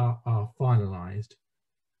and are finalised.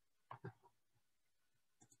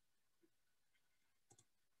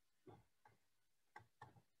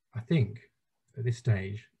 I think at this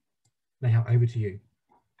stage, Neha, over to you.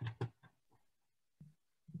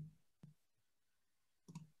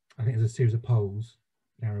 I think there's a series of polls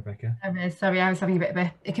now, Rebecca. Sorry, I was having a bit of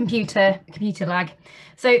a computer lag.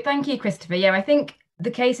 So thank you, Christopher. Yeah, I think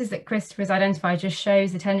the cases that Christopher has identified just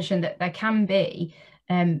shows the tension that there can be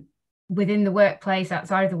within the workplace,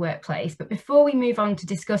 outside of the workplace. But before we move on to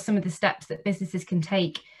discuss some of the steps that businesses can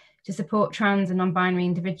take to support trans and non-binary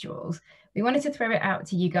individuals, we wanted to throw it out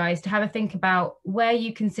to you guys to have a think about where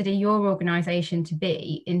you consider your organisation to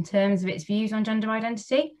be in terms of its views on gender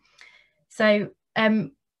identity. So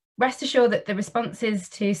Rest assured that the responses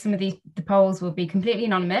to some of the polls will be completely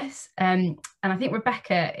anonymous. And I think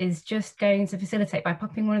Rebecca is just going to facilitate by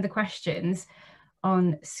popping one of the questions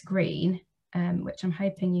on screen, which I'm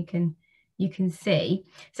hoping you can see.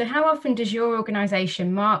 So how often does your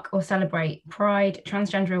organisation mark or celebrate Pride,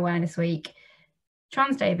 Transgender Awareness Week,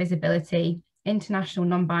 Trans Day Visibility, International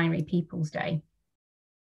Non-Binary People's Day?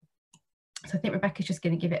 So I think Rebecca's just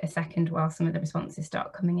going to give it a second while some of the responses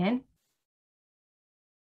start coming in.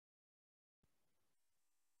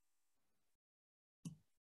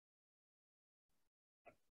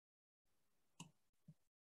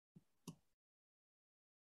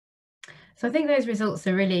 So I think those results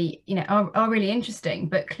are really, are really interesting,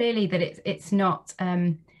 but clearly that it's not,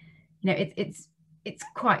 it's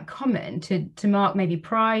quite common to mark maybe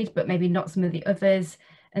Pride, but maybe not some of the others.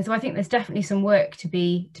 And so I think there's definitely some work to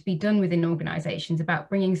be done within organisations about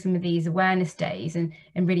bringing some of these awareness days and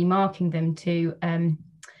really marking them to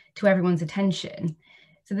everyone's attention.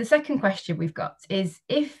 So the second question we've got is,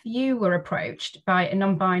 if you were approached by a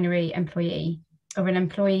non-binary employee or an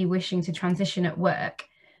employee wishing to transition at work,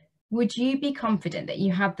 would you be confident that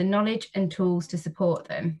you have the knowledge and tools to support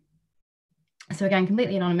them? So again,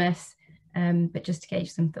 completely anonymous, but just to gauge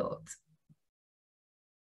some thoughts.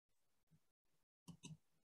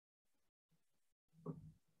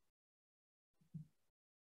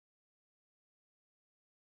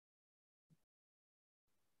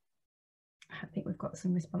 I think we've got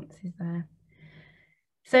some responses there.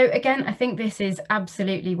 So again, I think this is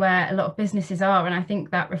absolutely where a lot of businesses are, and I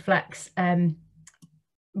think that reflects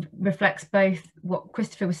both what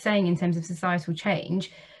Christopher was saying in terms of societal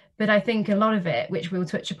change, but I think a lot of it, which we'll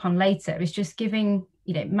touch upon later, is just giving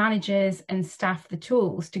managers and staff the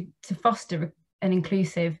tools to foster an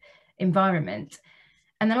inclusive environment.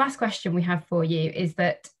 And the last question we have for you is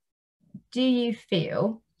that, do you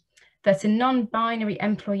feel that a non-binary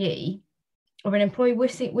employee or an employee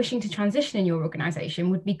wishing to transition in your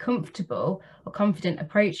organisation would be comfortable or confident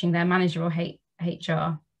approaching their manager or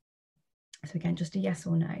HR? So again, just a yes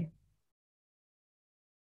or no.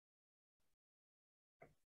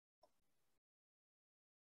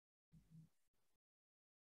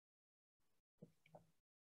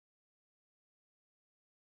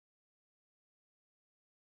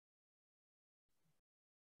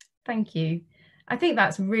 Thank you. I think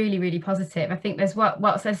that's really, really positive. I think there's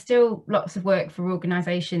whilst there's still lots of work for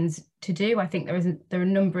organisations to do, I think there are a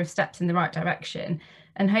number of steps in the right direction.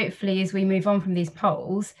 And hopefully, as we move on from these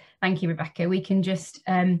polls, thank you, Rebecca, we can just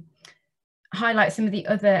highlight some of the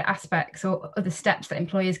other aspects or other steps that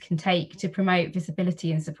employers can take to promote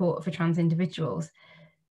visibility and support for trans individuals.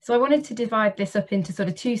 So I wanted to divide this up into sort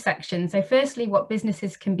of two sections. So firstly, what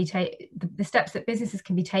businesses can be the steps that businesses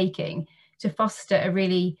can be taking to foster a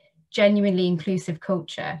really genuinely inclusive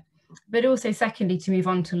culture, but also secondly, to move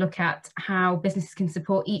on to look at how businesses can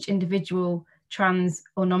support each individual trans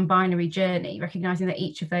or non-binary journey, recognising that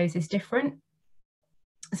each of those is different.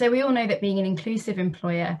 So we all know that being an inclusive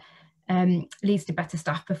employer leads to better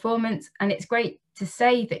staff performance, and it's great to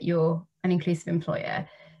say that you're an inclusive employer,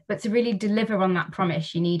 but to really deliver on that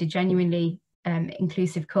promise, you need a genuinely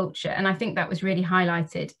inclusive culture. And I think that was really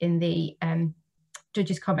highlighted in the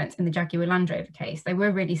judges' comments in the Jaguar Land Rover case. They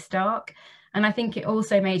were really stark. And I think it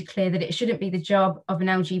also made clear that it shouldn't be the job of an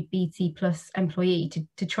LGBT plus employee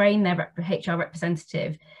to train their HR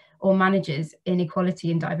representative or managers in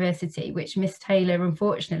equality and diversity, which Miss Taylor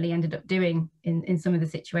unfortunately ended up doing in some of the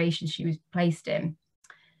situations she was placed in.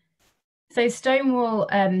 So Stonewall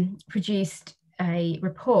produced a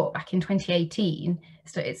report back in 2018.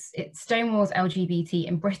 So it's Stonewall's LGBT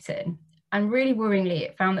in Britain. And really worryingly,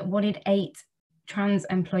 it found that 1 in 8 trans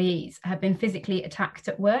employees have been physically attacked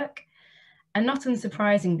at work. And not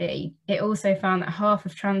unsurprisingly, it also found that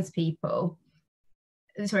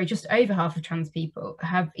just over half of trans people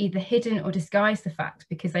have either hidden or disguised the fact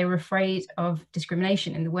because they were afraid of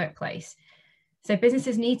discrimination in the workplace. So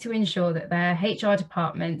businesses need to ensure that their HR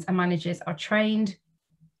departments and managers are trained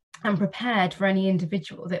and prepared for any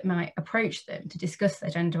individual that might approach them to discuss their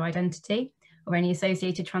gender identity or any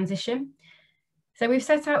associated transition. So we've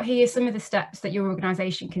set out here some of the steps that your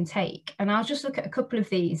organisation can take, and I'll just look at a couple of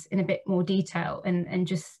these in a bit more detail and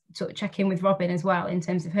just sort of check in with Robin as well in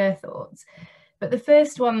terms of her thoughts. But the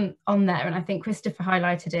first one on there, and I think Christopher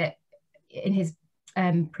highlighted it in his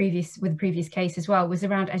previous case as well, was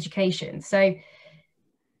around education. So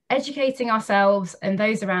educating ourselves and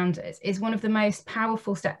those around us is one of the most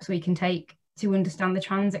powerful steps we can take to understand the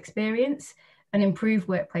trans experience and improve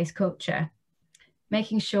workplace culture.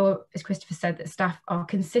 Making sure, as Christopher said, that staff are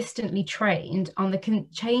consistently trained on the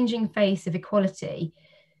changing face of equality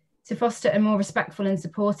to foster a more respectful and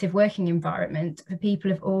supportive working environment for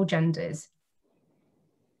people of all genders.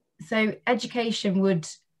 So education would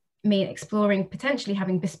mean exploring potentially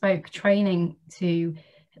having bespoke training to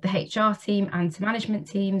the HR team and to management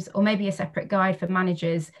teams, or maybe a separate guide for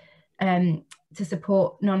managers to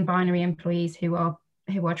support non-binary employees who are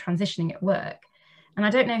transitioning at work. And I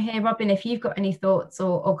don't know here, Robin, if you've got any thoughts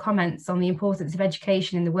or comments on the importance of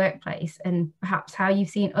education in the workplace and perhaps how you've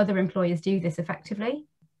seen other employers do this effectively.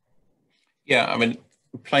 Yeah, I mean,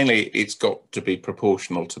 plainly, it's got to be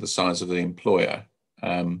proportional to the size of the employer,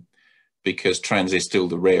 because trans is still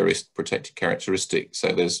the rarest protected characteristic. So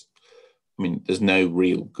there's no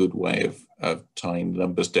real good way of tying the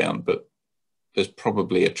numbers down, but there's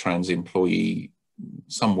probably a trans employee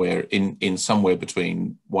somewhere somewhere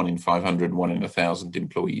between 1 in 500 and 1 in 1,000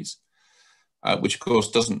 employees, which of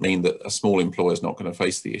course doesn't mean that a small employer is not going to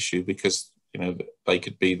face the issue, because they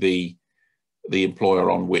could be the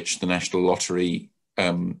employer on which the National Lottery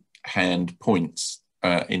hand points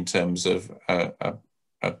in terms of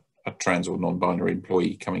a trans or non-binary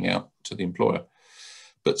employee coming out to the employer.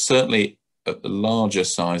 But certainly at the larger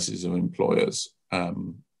sizes of employers,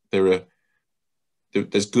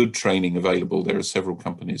 there's good training available. There are several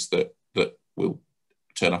companies that will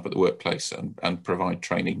turn up at the workplace and provide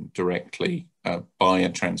training directly by a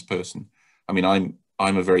trans person. I mean,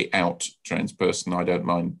 I'm a very out trans person. I don't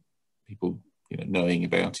mind people knowing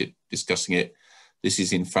about it, discussing it. This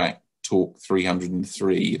is in fact talk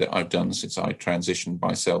 303 that I've done since I transitioned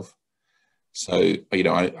myself. So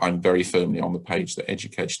I'm very firmly on the page that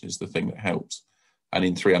education is the thing that helps. And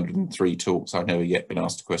in 303 talks, I've never yet been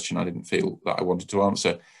asked a question I didn't feel that I wanted to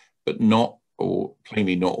answer. But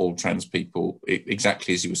plainly not all trans people,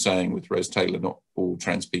 exactly as you were saying with Rose Taylor, not all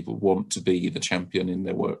trans people want to be the champion in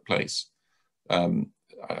their workplace.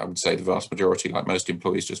 I would say the vast majority, like most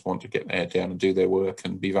employees, just want to get their head down and do their work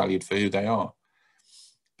and be valued for who they are.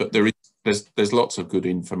 But there's lots of good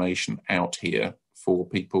information out here for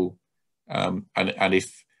people, and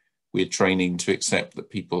if we're training to accept that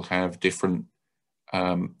people have different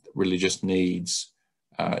religious needs,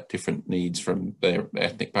 different needs from their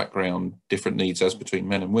ethnic background, different needs as between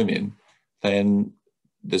men and women, then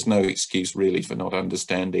there's no excuse really for not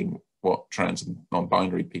understanding what trans and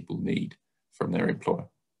non-binary people need from their employer.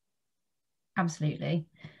 Absolutely.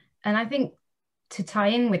 And I think to tie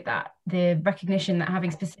in with that, the recognition that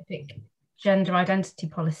having specific gender identity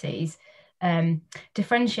policies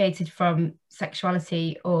differentiated from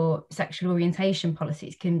sexuality or sexual orientation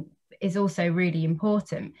policies is also really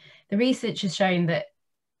important. The research has shown that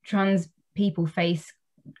trans people face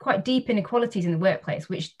quite deep inequalities in the workplace,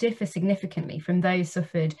 which differ significantly from those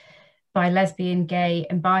suffered by lesbian, gay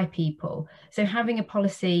and bi people. So having a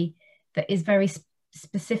policy that is very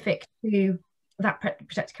specific to that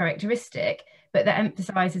protected characteristic, but that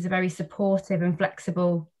emphasises a very supportive and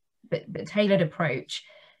flexible but tailored approach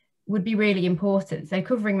would be really important. So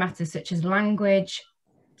covering matters such as language,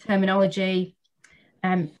 terminology,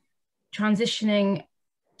 transitioning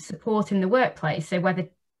support in the workplace, so whether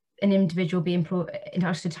an individual be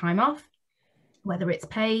entitled to time off, whether it's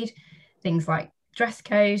paid, things like dress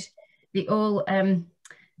code, the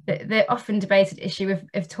often debated issue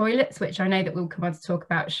of toilets, which I know that we'll come on to talk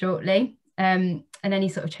about shortly, and any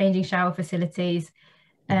sort of changing shower facilities,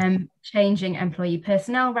 changing employee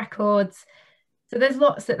personnel records. So there's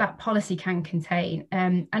lots that policy can contain,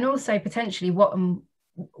 and also potentially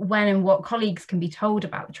when and what colleagues can be told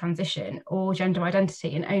about the transition or gender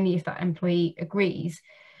identity, and only if that employee agrees.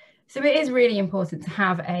 So it is really important to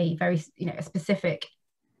have a very a specific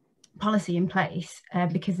policy in place,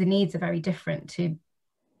 because the needs are very different to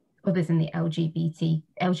others in the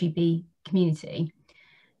LGBT community.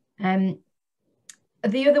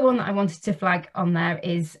 The other one that I wanted to flag on there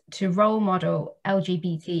is to role model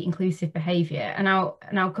LGBT inclusive behaviour, and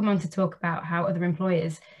I'll come on to talk about how other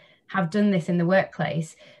employers have done this in the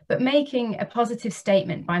workplace, but making a positive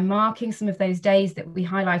statement by marking some of those days that we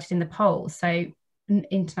highlighted in the poll. So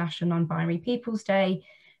International Non-Binary People's Day,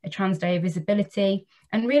 a Trans Day of Visibility,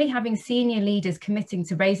 and really having senior leaders committing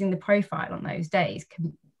to raising the profile on those days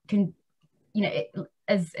can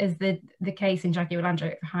as the case in Jaguar Land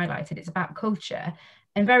Rover highlighted, it's about culture,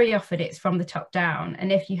 and very often it's from the top down.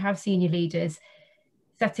 And if you have senior leaders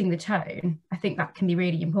setting the tone, I think that can be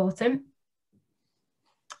really important.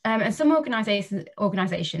 And some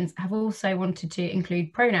organisations have also wanted to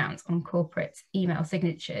include pronouns on corporate email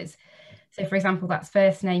signatures. So for example, that's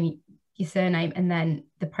first name, your surname, and then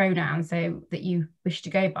the pronoun so that you wish to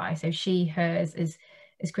go by. So she, hers, as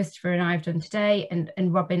Christopher and I have done today,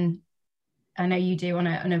 and Robin, I know you do on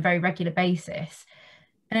a very regular basis.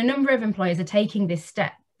 And a number of employers are taking this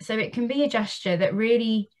step. So it can be a gesture that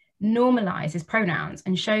really normalizes pronouns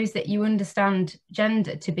and shows that you understand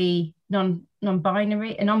gender to be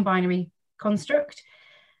non-binary, a non-binary construct,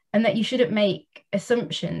 and that you shouldn't make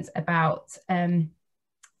assumptions about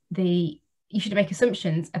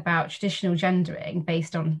traditional gendering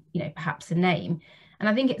based on, you know, perhaps a name. And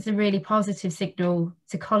I think it's a really positive signal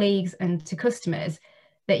to colleagues and to customers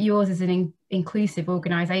that yours is an inclusive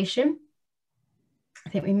organisation. I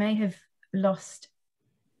think we may have lost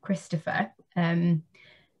Christopher,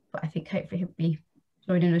 but I think hopefully he'll be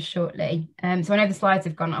joining us shortly. So I know the slides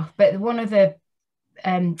have gone off, but one of the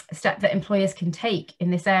steps that employers can take in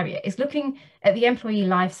this area is looking at the employee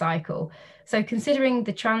life cycle. So considering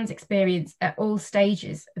the trans experience at all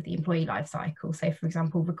stages of the employee life cycle. So for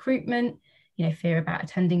example, recruitment, you know, fear about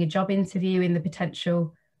attending a job interview in the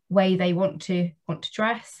potential way they want to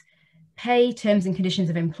dress, pay, terms and conditions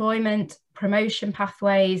of employment, promotion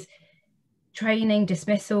pathways, training,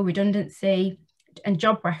 dismissal, redundancy, and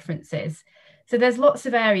job references. So there's lots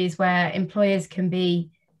of areas where employers can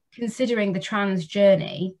be considering the trans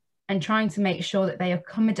journey and trying to make sure that they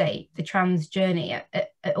accommodate the trans journey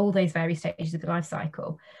at all those various stages of the life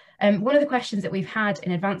cycle. One of the questions that we've had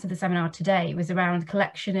in advance of the seminar today was around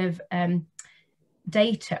collection of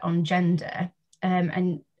data on gender,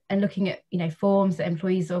 and looking at, you know, forms that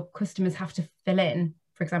employees or customers have to fill in,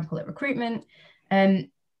 for example, at recruitment, and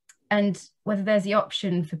whether there's the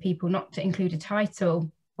option for people not to include a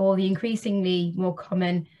title or the increasingly more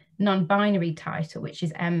common non-binary title, which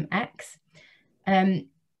is MX.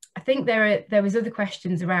 I think there was other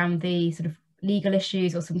questions around the sort of legal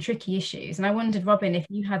issues or some tricky issues. And I wondered, Robin, if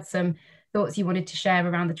you had some thoughts you wanted to share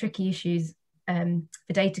around the tricky issues for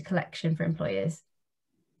data collection for employers.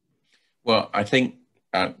 Well, I think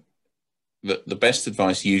the best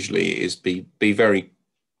advice usually is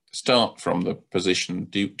start from the position,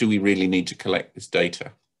 do we really need to collect this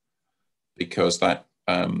data? Because that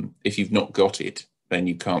if you've not got it, then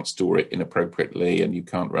you can't store it inappropriately and you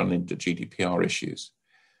can't run into GDPR issues.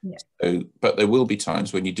 Yeah. So, but there will be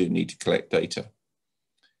times when you do need to collect data.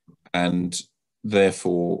 And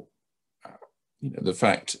therefore, you know, the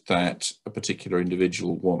fact that a particular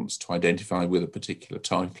individual wants to identify with a particular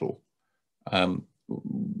title,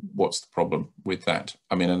 what's the problem with that?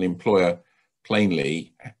 I mean, an employer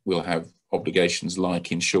plainly will have obligations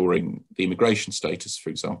like ensuring the immigration status, for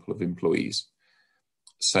example, of employees.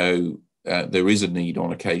 So there is a need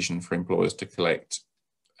on occasion for employers to collect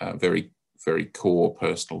very, very core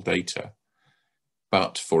personal data.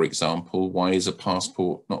 But for example, why is a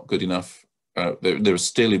passport not good enough? There are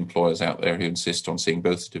still employers out there who insist on seeing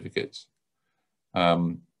birth certificates.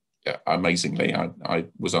 Amazingly, I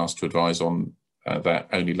was asked to advise on that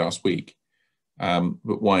only last week.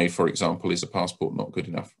 But why, for example, is a passport not good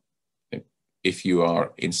enough? If you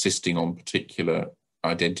are insisting on particular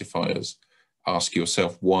identifiers, ask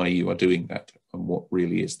yourself why you are doing that and what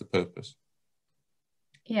really is the purpose.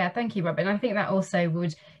 Yeah, thank you, Robin. I think that also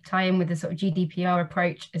would tie in with the sort of GDPR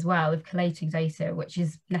approach as well of collating data, which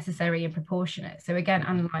is necessary and proportionate. So again,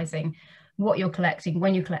 analysing what you're collecting,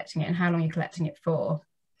 when you're collecting it, and how long you're collecting it for.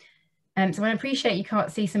 So I appreciate you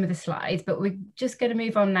can't see some of the slides, but we're just going to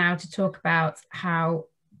move on now to talk about how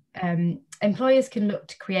employers can look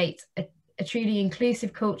to create a truly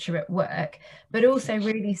inclusive culture at work, but also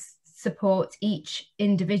really support each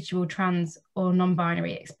individual trans or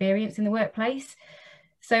non-binary experience in the workplace.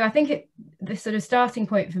 So I think the sort of starting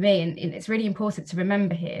point for me, and it's really important to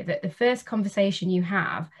remember here, that the first conversation you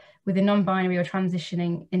have with a non-binary or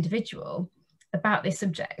transitioning individual about this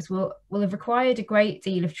subject will have required a great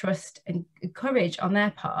deal of trust and courage on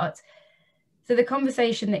their part. So the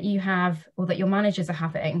conversation that you have, or that your managers are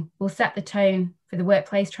having, will set the tone for the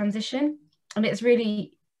workplace transition. And it's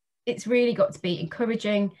really got to be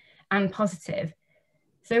encouraging and positive.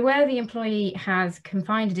 So where the employee has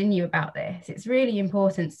confided in you about this, it's really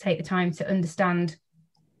important to take the time to understand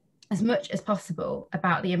as much as possible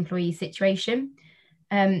about the employee's situation.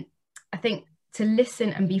 I think to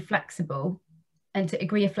listen and be flexible and to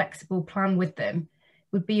agree a flexible plan with them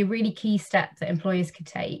would be a really key step that employers could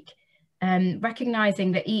take.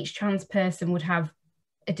 Recognising that each trans person would have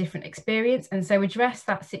a different experience, and so address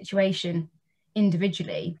that situation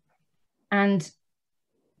individually, and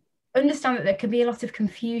understand that there can be a lot of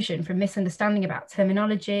confusion from misunderstanding about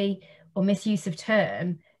terminology or misuse of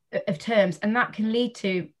terms, and that can lead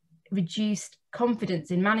to reduced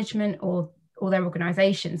confidence in management or their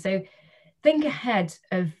organisation. So think ahead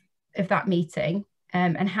of that meeting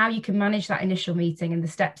and how you can manage that initial meeting and the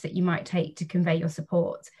steps that you might take to convey your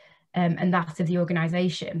support and that of the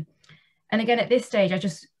organisation. And again, at this stage,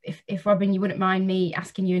 if Robin, you wouldn't mind me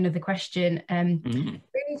asking you another question,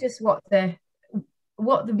 really just what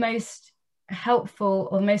the most helpful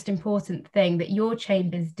or the most important thing that your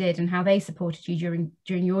chambers did and how they supported you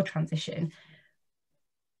during your transition?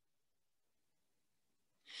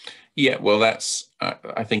 Yeah, well, that's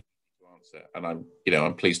I think to answer, and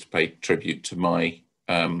I'm pleased to pay tribute to my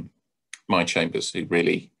my chambers, who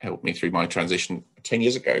really helped me through my transition 10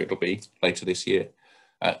 years ago. It'll be later this year,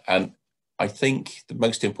 and I think the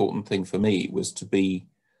most important thing for me was to be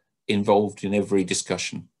involved in every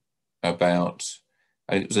discussion about.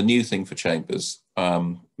 And it was a new thing for chambers.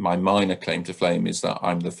 My minor claim to fame is that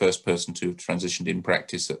I'm the first person to have transitioned in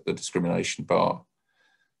practice at the discrimination bar.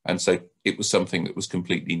 And so it was something that was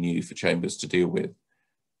completely new for chambers to deal with.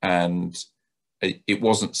 And it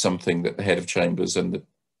wasn't something that the head of chambers and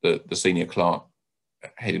the senior clerk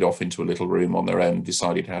headed off into a little room on their own and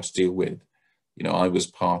decided how to deal with. You know, I was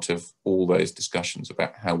part of all those discussions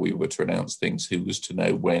about how we were to announce things, who was to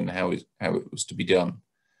know when, how it was to be done.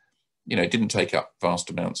 You know, it didn't take up vast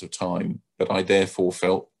amounts of time, but I therefore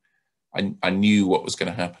felt I knew what was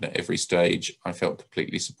going to happen at every stage. I felt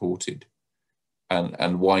completely supported.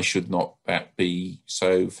 And why should not that be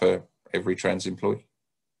so for every trans employee?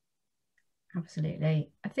 Absolutely.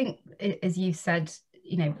 I think, as you said,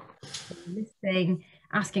 you know, listening,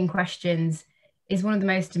 asking questions is one of the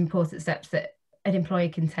most important steps that an employer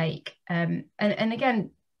can take. And again,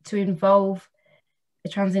 to involve a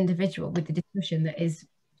trans individual with the discussion that is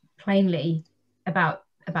plainly about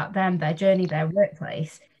them, their journey, their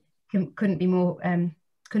workplace, couldn't be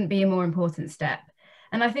a more important step.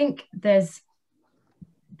 And I think there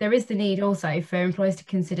is the need also for employers to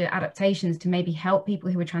consider adaptations to maybe help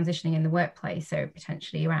people who are transitioning in the workplace. So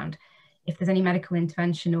potentially around if there's any medical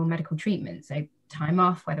intervention or medical treatment, so time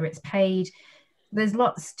off, whether it's paid. There's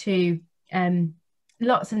lots an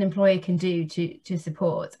employer can do to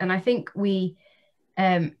support. And I think we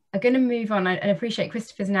are going to move on. I appreciate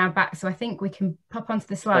Christopher's now back, so I think we can pop onto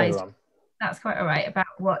the slides. That's quite all right, about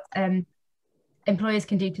what employers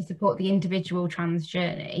can do to support the individual trans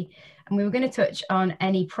journey. And we were going to touch on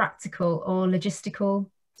any practical or logistical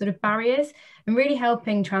sort of barriers and really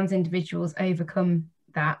helping trans individuals overcome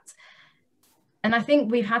that. And I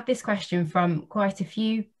think we've had this question from quite a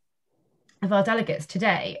few of our delegates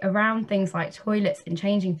today around things like toilets and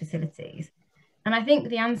changing facilities. And I think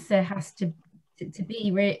the answer has to be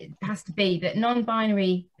that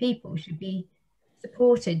non-binary people should be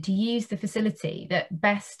supported to use the facility that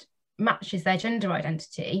best matches their gender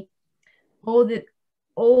identity, or the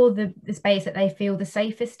space that they feel the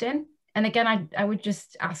safest in. And again, I would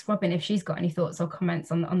just ask Robin if she's got any thoughts or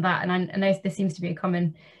comments on that. And I know this seems to be a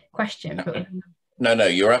common question, but no,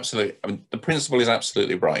 you're absolutely. I mean, the principle is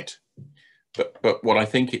absolutely right. But what I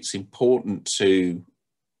think it's important to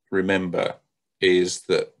remember is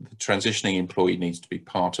that the transitioning employee needs to be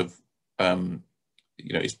part of,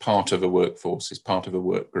 is part of a workforce, is part of a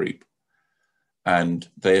work group. And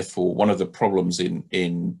therefore, one of the problems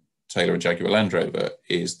in Taylor and Jaguar Land Rover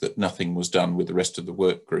is that nothing was done with the rest of the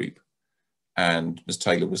work group. And Ms.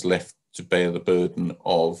 Taylor was left to bear the burden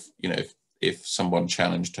of, if someone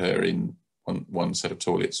challenged her in one set of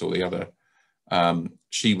toilets or the other,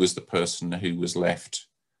 she was the person who was left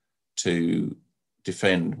to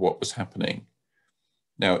defend what was happening.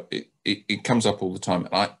 Now, it comes up all the time.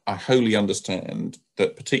 I wholly understand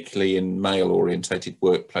that, particularly in male-orientated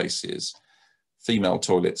workplaces, female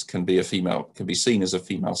toilets can be seen as a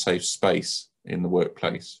female safe space in the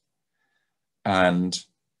workplace.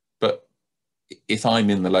 But if I'm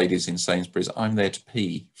in the ladies in Sainsbury's, I'm there to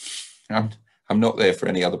pee. I'm not there for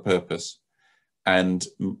any other purpose. And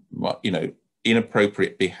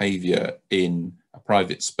inappropriate behaviour in a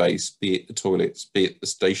private space, be it the toilets, be it the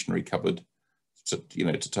stationery cupboard, to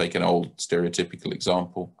take an old stereotypical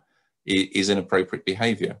example, is inappropriate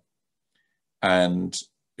behaviour, and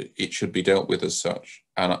it should be dealt with as such.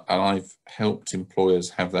 And I've helped employers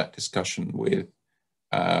have that discussion with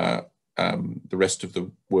the rest of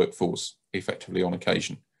the workforce effectively on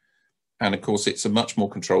occasion. And of course, it's a much more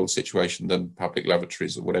controlled situation than public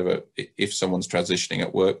lavatories or whatever. If someone's transitioning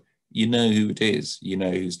at work, you know who it is, you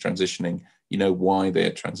know who's transitioning, you know why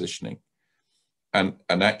they're transitioning. And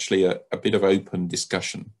actually a bit of open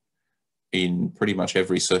discussion in pretty much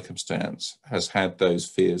every circumstance has had those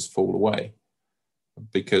fears fall away,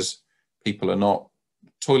 because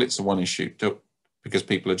toilets are one issue, because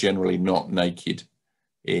people are generally not naked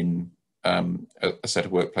in a set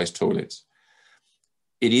of workplace toilets.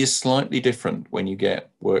 It is slightly different when you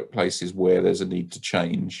get workplaces where there's a need to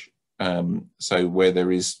change. So where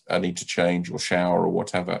there is a need to change or shower or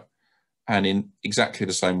whatever. And in exactly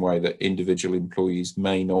the same way that individual employees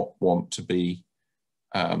may not want to be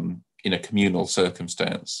in a communal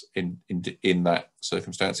circumstance, in that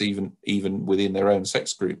circumstance, even within their own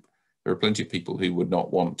sex group, There are plenty of people who would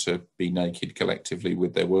not want to be naked collectively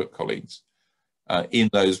with their work colleagues. In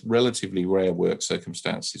those relatively rare work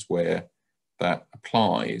circumstances where that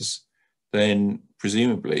applies, then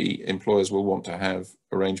presumably employers will want to have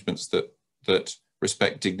arrangements that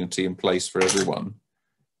respect dignity and place for everyone.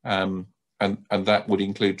 And that would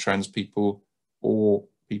include trans people or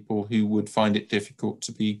people who would find it difficult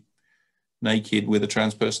to be naked with a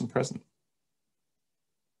trans person present.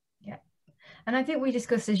 Yeah. And I think we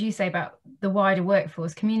discussed, as you say, about the wider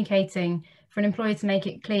workforce, communicating for an employer to make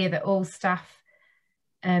it clear that all staff,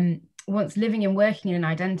 once living and working in an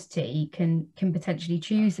identity, can potentially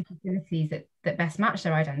choose the facilities that best match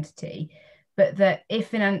their identity, but that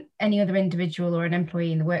if any other individual or an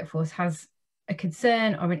employee in the workforce has a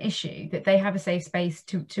concern or an issue, that they have a safe space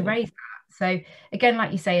to raise that. So again,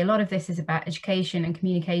 like you say, a lot of this is about education and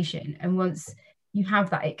communication, and once you have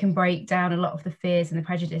that, it can break down a lot of the fears and the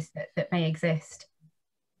prejudice that may exist.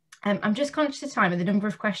 I'm just conscious of time and the number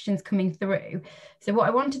of questions coming through. So what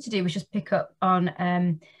I wanted to do was just pick up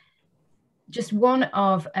on just one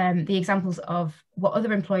of the examples of what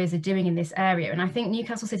other employers are doing in this area. And I think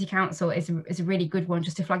Newcastle City Council is a really good one,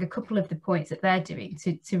 just to flag a couple of the points that they're doing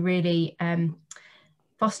to really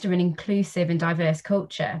foster an inclusive and diverse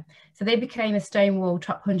culture. So they became a Stonewall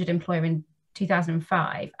Top 100 employer in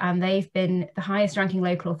 2005, and they've been the highest ranking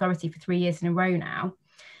local authority for 3 years in a row now.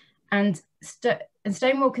 And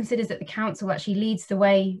Stonewall considers that the council actually leads the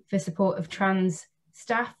way for support of trans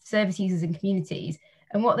staff, service users and communities.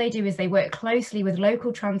 And what they do is they work closely with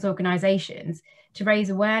local trans organisations to raise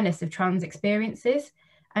awareness of trans experiences.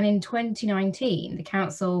 And in 2019, the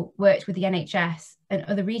council worked with the NHS and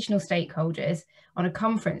other regional stakeholders on a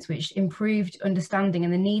conference which improved understanding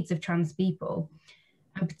and the needs of trans people,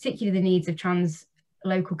 and particularly the needs of trans in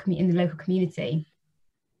the local community.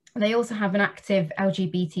 They also have an active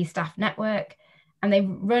LGBT staff network, and they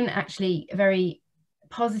run actually a very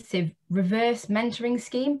positive reverse mentoring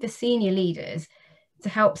scheme for senior leaders to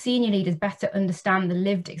help senior leaders better understand the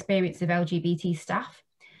lived experience of LGBT staff.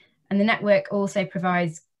 And the network also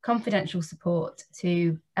provides confidential support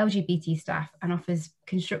to LGBT staff and offers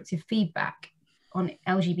constructive feedback on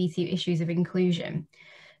LGBT issues of inclusion.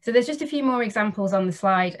 So there's just a few more examples on the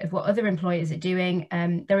slide of what other employers are doing.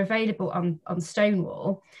 They're available on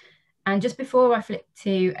Stonewall. And just before I flip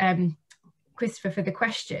to Christopher for the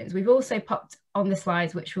questions, we've also popped on the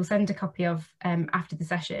slides, which we'll send a copy of after the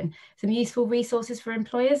session, some useful resources for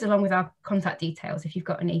employers along with our contact details if you've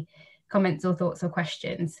got any comments or thoughts or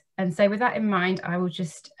questions. And so with that in mind, I will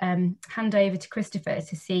just hand over to Christopher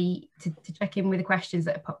to check in with the questions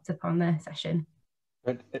that have popped up on the session.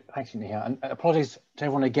 Thanks, Neha, and apologies to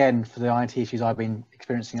everyone again for the IT issues I've been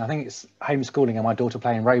experiencing. I think it's homeschooling and my daughter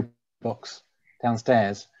playing Roblox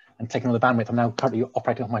downstairs and taking all the bandwidth. I'm now currently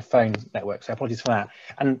operating off my phone network, so apologies for that.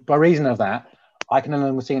 And by reason of that, I can no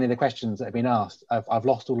longer see any of the questions that have been asked. I've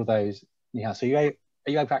lost all of those, Neha. So are you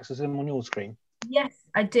able to access them on your screen? Yes,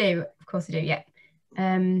 I do. Of course I do, yeah. Let's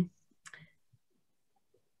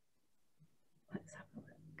have a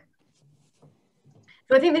look.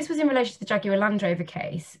 So I think this was in relation to the Jaguar Land Rover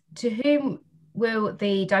case. To whom will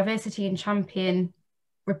the diversity and champion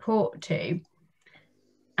report to?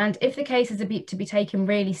 And if the case is to be taken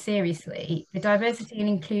really seriously, the diversity and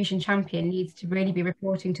inclusion champion needs to really be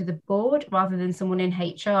reporting to the board rather than someone in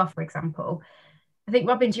HR, for example. I think,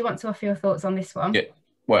 Robin, do you want to offer your thoughts on this one? Yeah,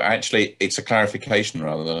 well, actually, it's a clarification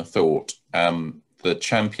rather than a thought. The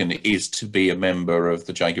champion is to be a member of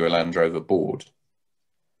the Jaguar Land Rover board.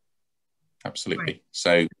 Absolutely. Right.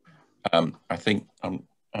 So I think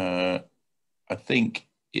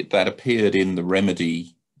that appeared in the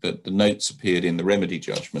remedy. That the notes appeared in the remedy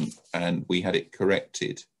judgment, and we had it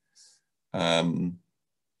corrected. And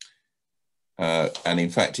in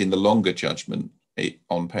fact, in the longer judgment,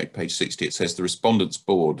 on page 60, it says the respondents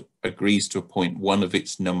board agrees to appoint one of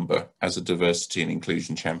its number as a diversity and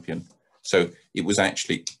inclusion champion. So it was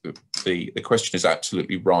actually, the question is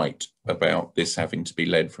absolutely right about this having to be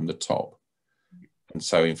led from the top. And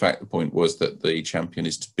so in fact, the point was that the champion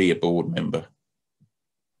is to be a board member.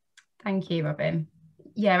 Thank you, Robin.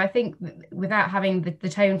 Yeah, I think without having the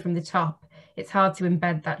tone from the top, it's hard to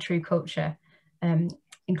embed that true culture,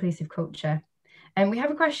 inclusive culture. And we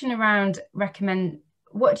have a question around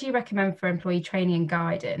what do you recommend for employee training and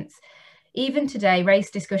guidance? Even today,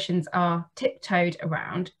 race discussions are tiptoed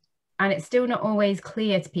around, and it's still not always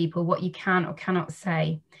clear to people what you can or cannot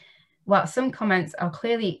say. While some comments are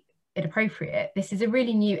clearly inappropriate, this is a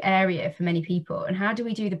really new area for many people. And how do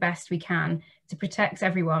we do the best we can to protect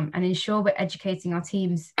everyone and ensure we're educating our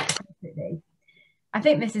teams appropriately? I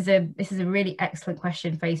think this is a really excellent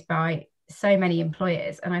question faced by so many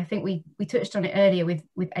employers. And I think we touched on it earlier with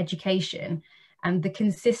education and the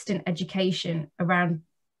consistent education around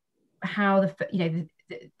how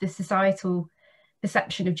the societal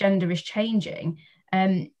perception of gender is changing.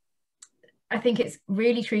 I think it's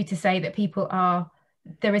really true to say that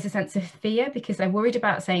there is a sense of fear because they're worried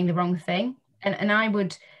about saying the wrong thing. And I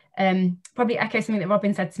would probably echo something that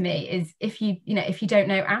Robin said to me is if you don't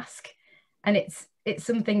know, ask. And it's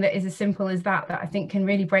something that is as simple as that I think can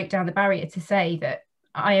really break down the barrier to say that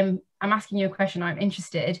I'm asking you a question, I'm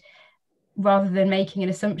interested, rather than making an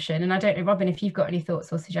assumption. And I don't know, Robin, if you've got any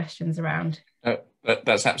thoughts or suggestions around.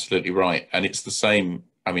 That's absolutely right. And it's the same.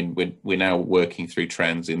 I mean, we're now working through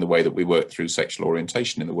trans in the way that we worked through sexual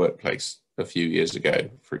orientation in the workplace a few years ago,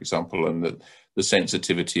 for example, and the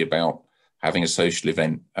sensitivity about having a social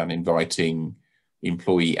event and inviting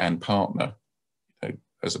employee and partner,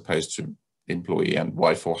 as opposed to employee and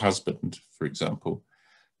wife or husband, for example,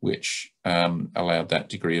 which allowed that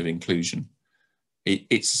degree of inclusion.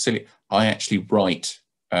 It's silly. I actually write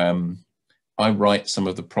some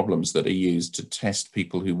of the problems that are used to test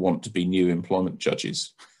people who want to be new employment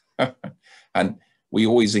judges. And we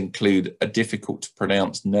always include a difficult to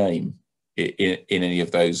pronounce name in any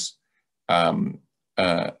of those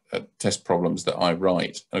test problems that I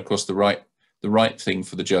write. And of course, the right thing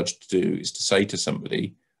for the judge to do is to say to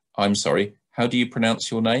somebody, I'm sorry, how do you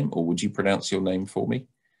pronounce your name? Or would you pronounce your name for me?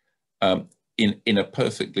 In a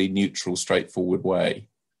perfectly neutral, straightforward way.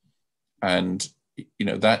 And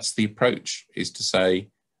that's the approach, is to say,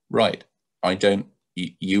 right,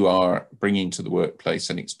 you are bringing to the workplace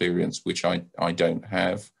an experience which I don't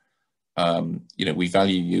have. We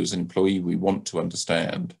value you as an employee, we want to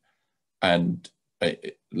understand. And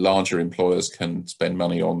larger employers can spend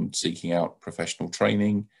money on seeking out professional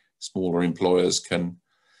training. Smaller employers can,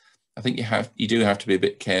 I think you do have to be a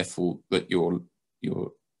bit careful that you're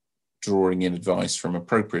drawing in advice from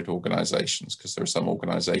appropriate organisations, because there are some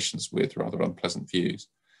organisations with rather unpleasant views.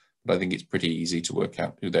 But I think it's pretty easy to work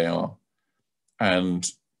out who they are. And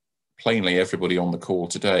plainly, everybody on the call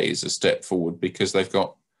today is a step forward because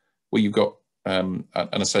you've got an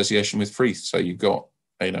association with Freeth, so you've got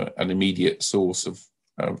an immediate source of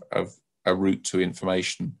a route to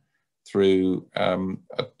information through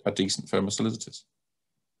a decent firm of solicitors.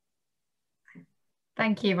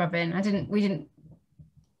 Thank you, Robin.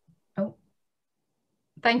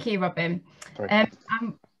 Thank you, Robin.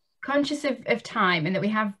 I'm conscious of time and that we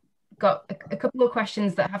have got a couple of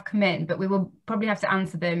questions that have come in, but we will probably have to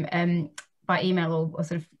answer them by email or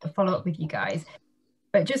sort of follow up with you guys.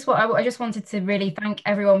 But I just wanted to really thank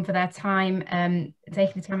everyone for their time,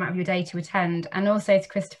 taking the time out of your day to attend, and also to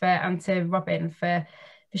Christopher and to Robin for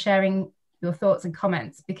sharing your thoughts and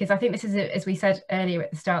comments, because I think this is, as we said earlier at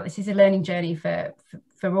the start, this is a learning journey for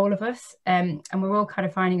all of us, and we're all kind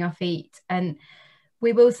of finding our feet. And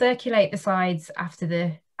we will circulate the slides after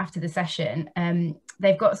the session.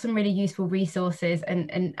 They've got some really useful resources,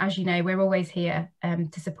 and as you know, we're always here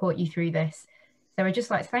to support you through this. So I'd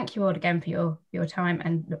just like to thank you all again for your time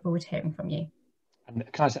and look forward to hearing from you. And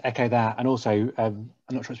can I just echo that? And also, I'm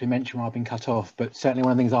not sure it's been mentioned while I've been cut off, but certainly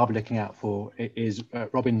one of the things I'll be looking out for is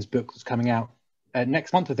Robin's book that's coming out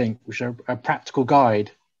next month, I think, which is a practical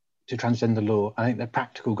guide to transgender law. I think the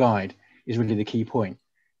practical guide is really the key point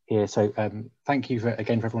here. So thank you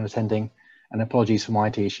again for everyone attending, and apologies for my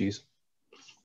IT issues.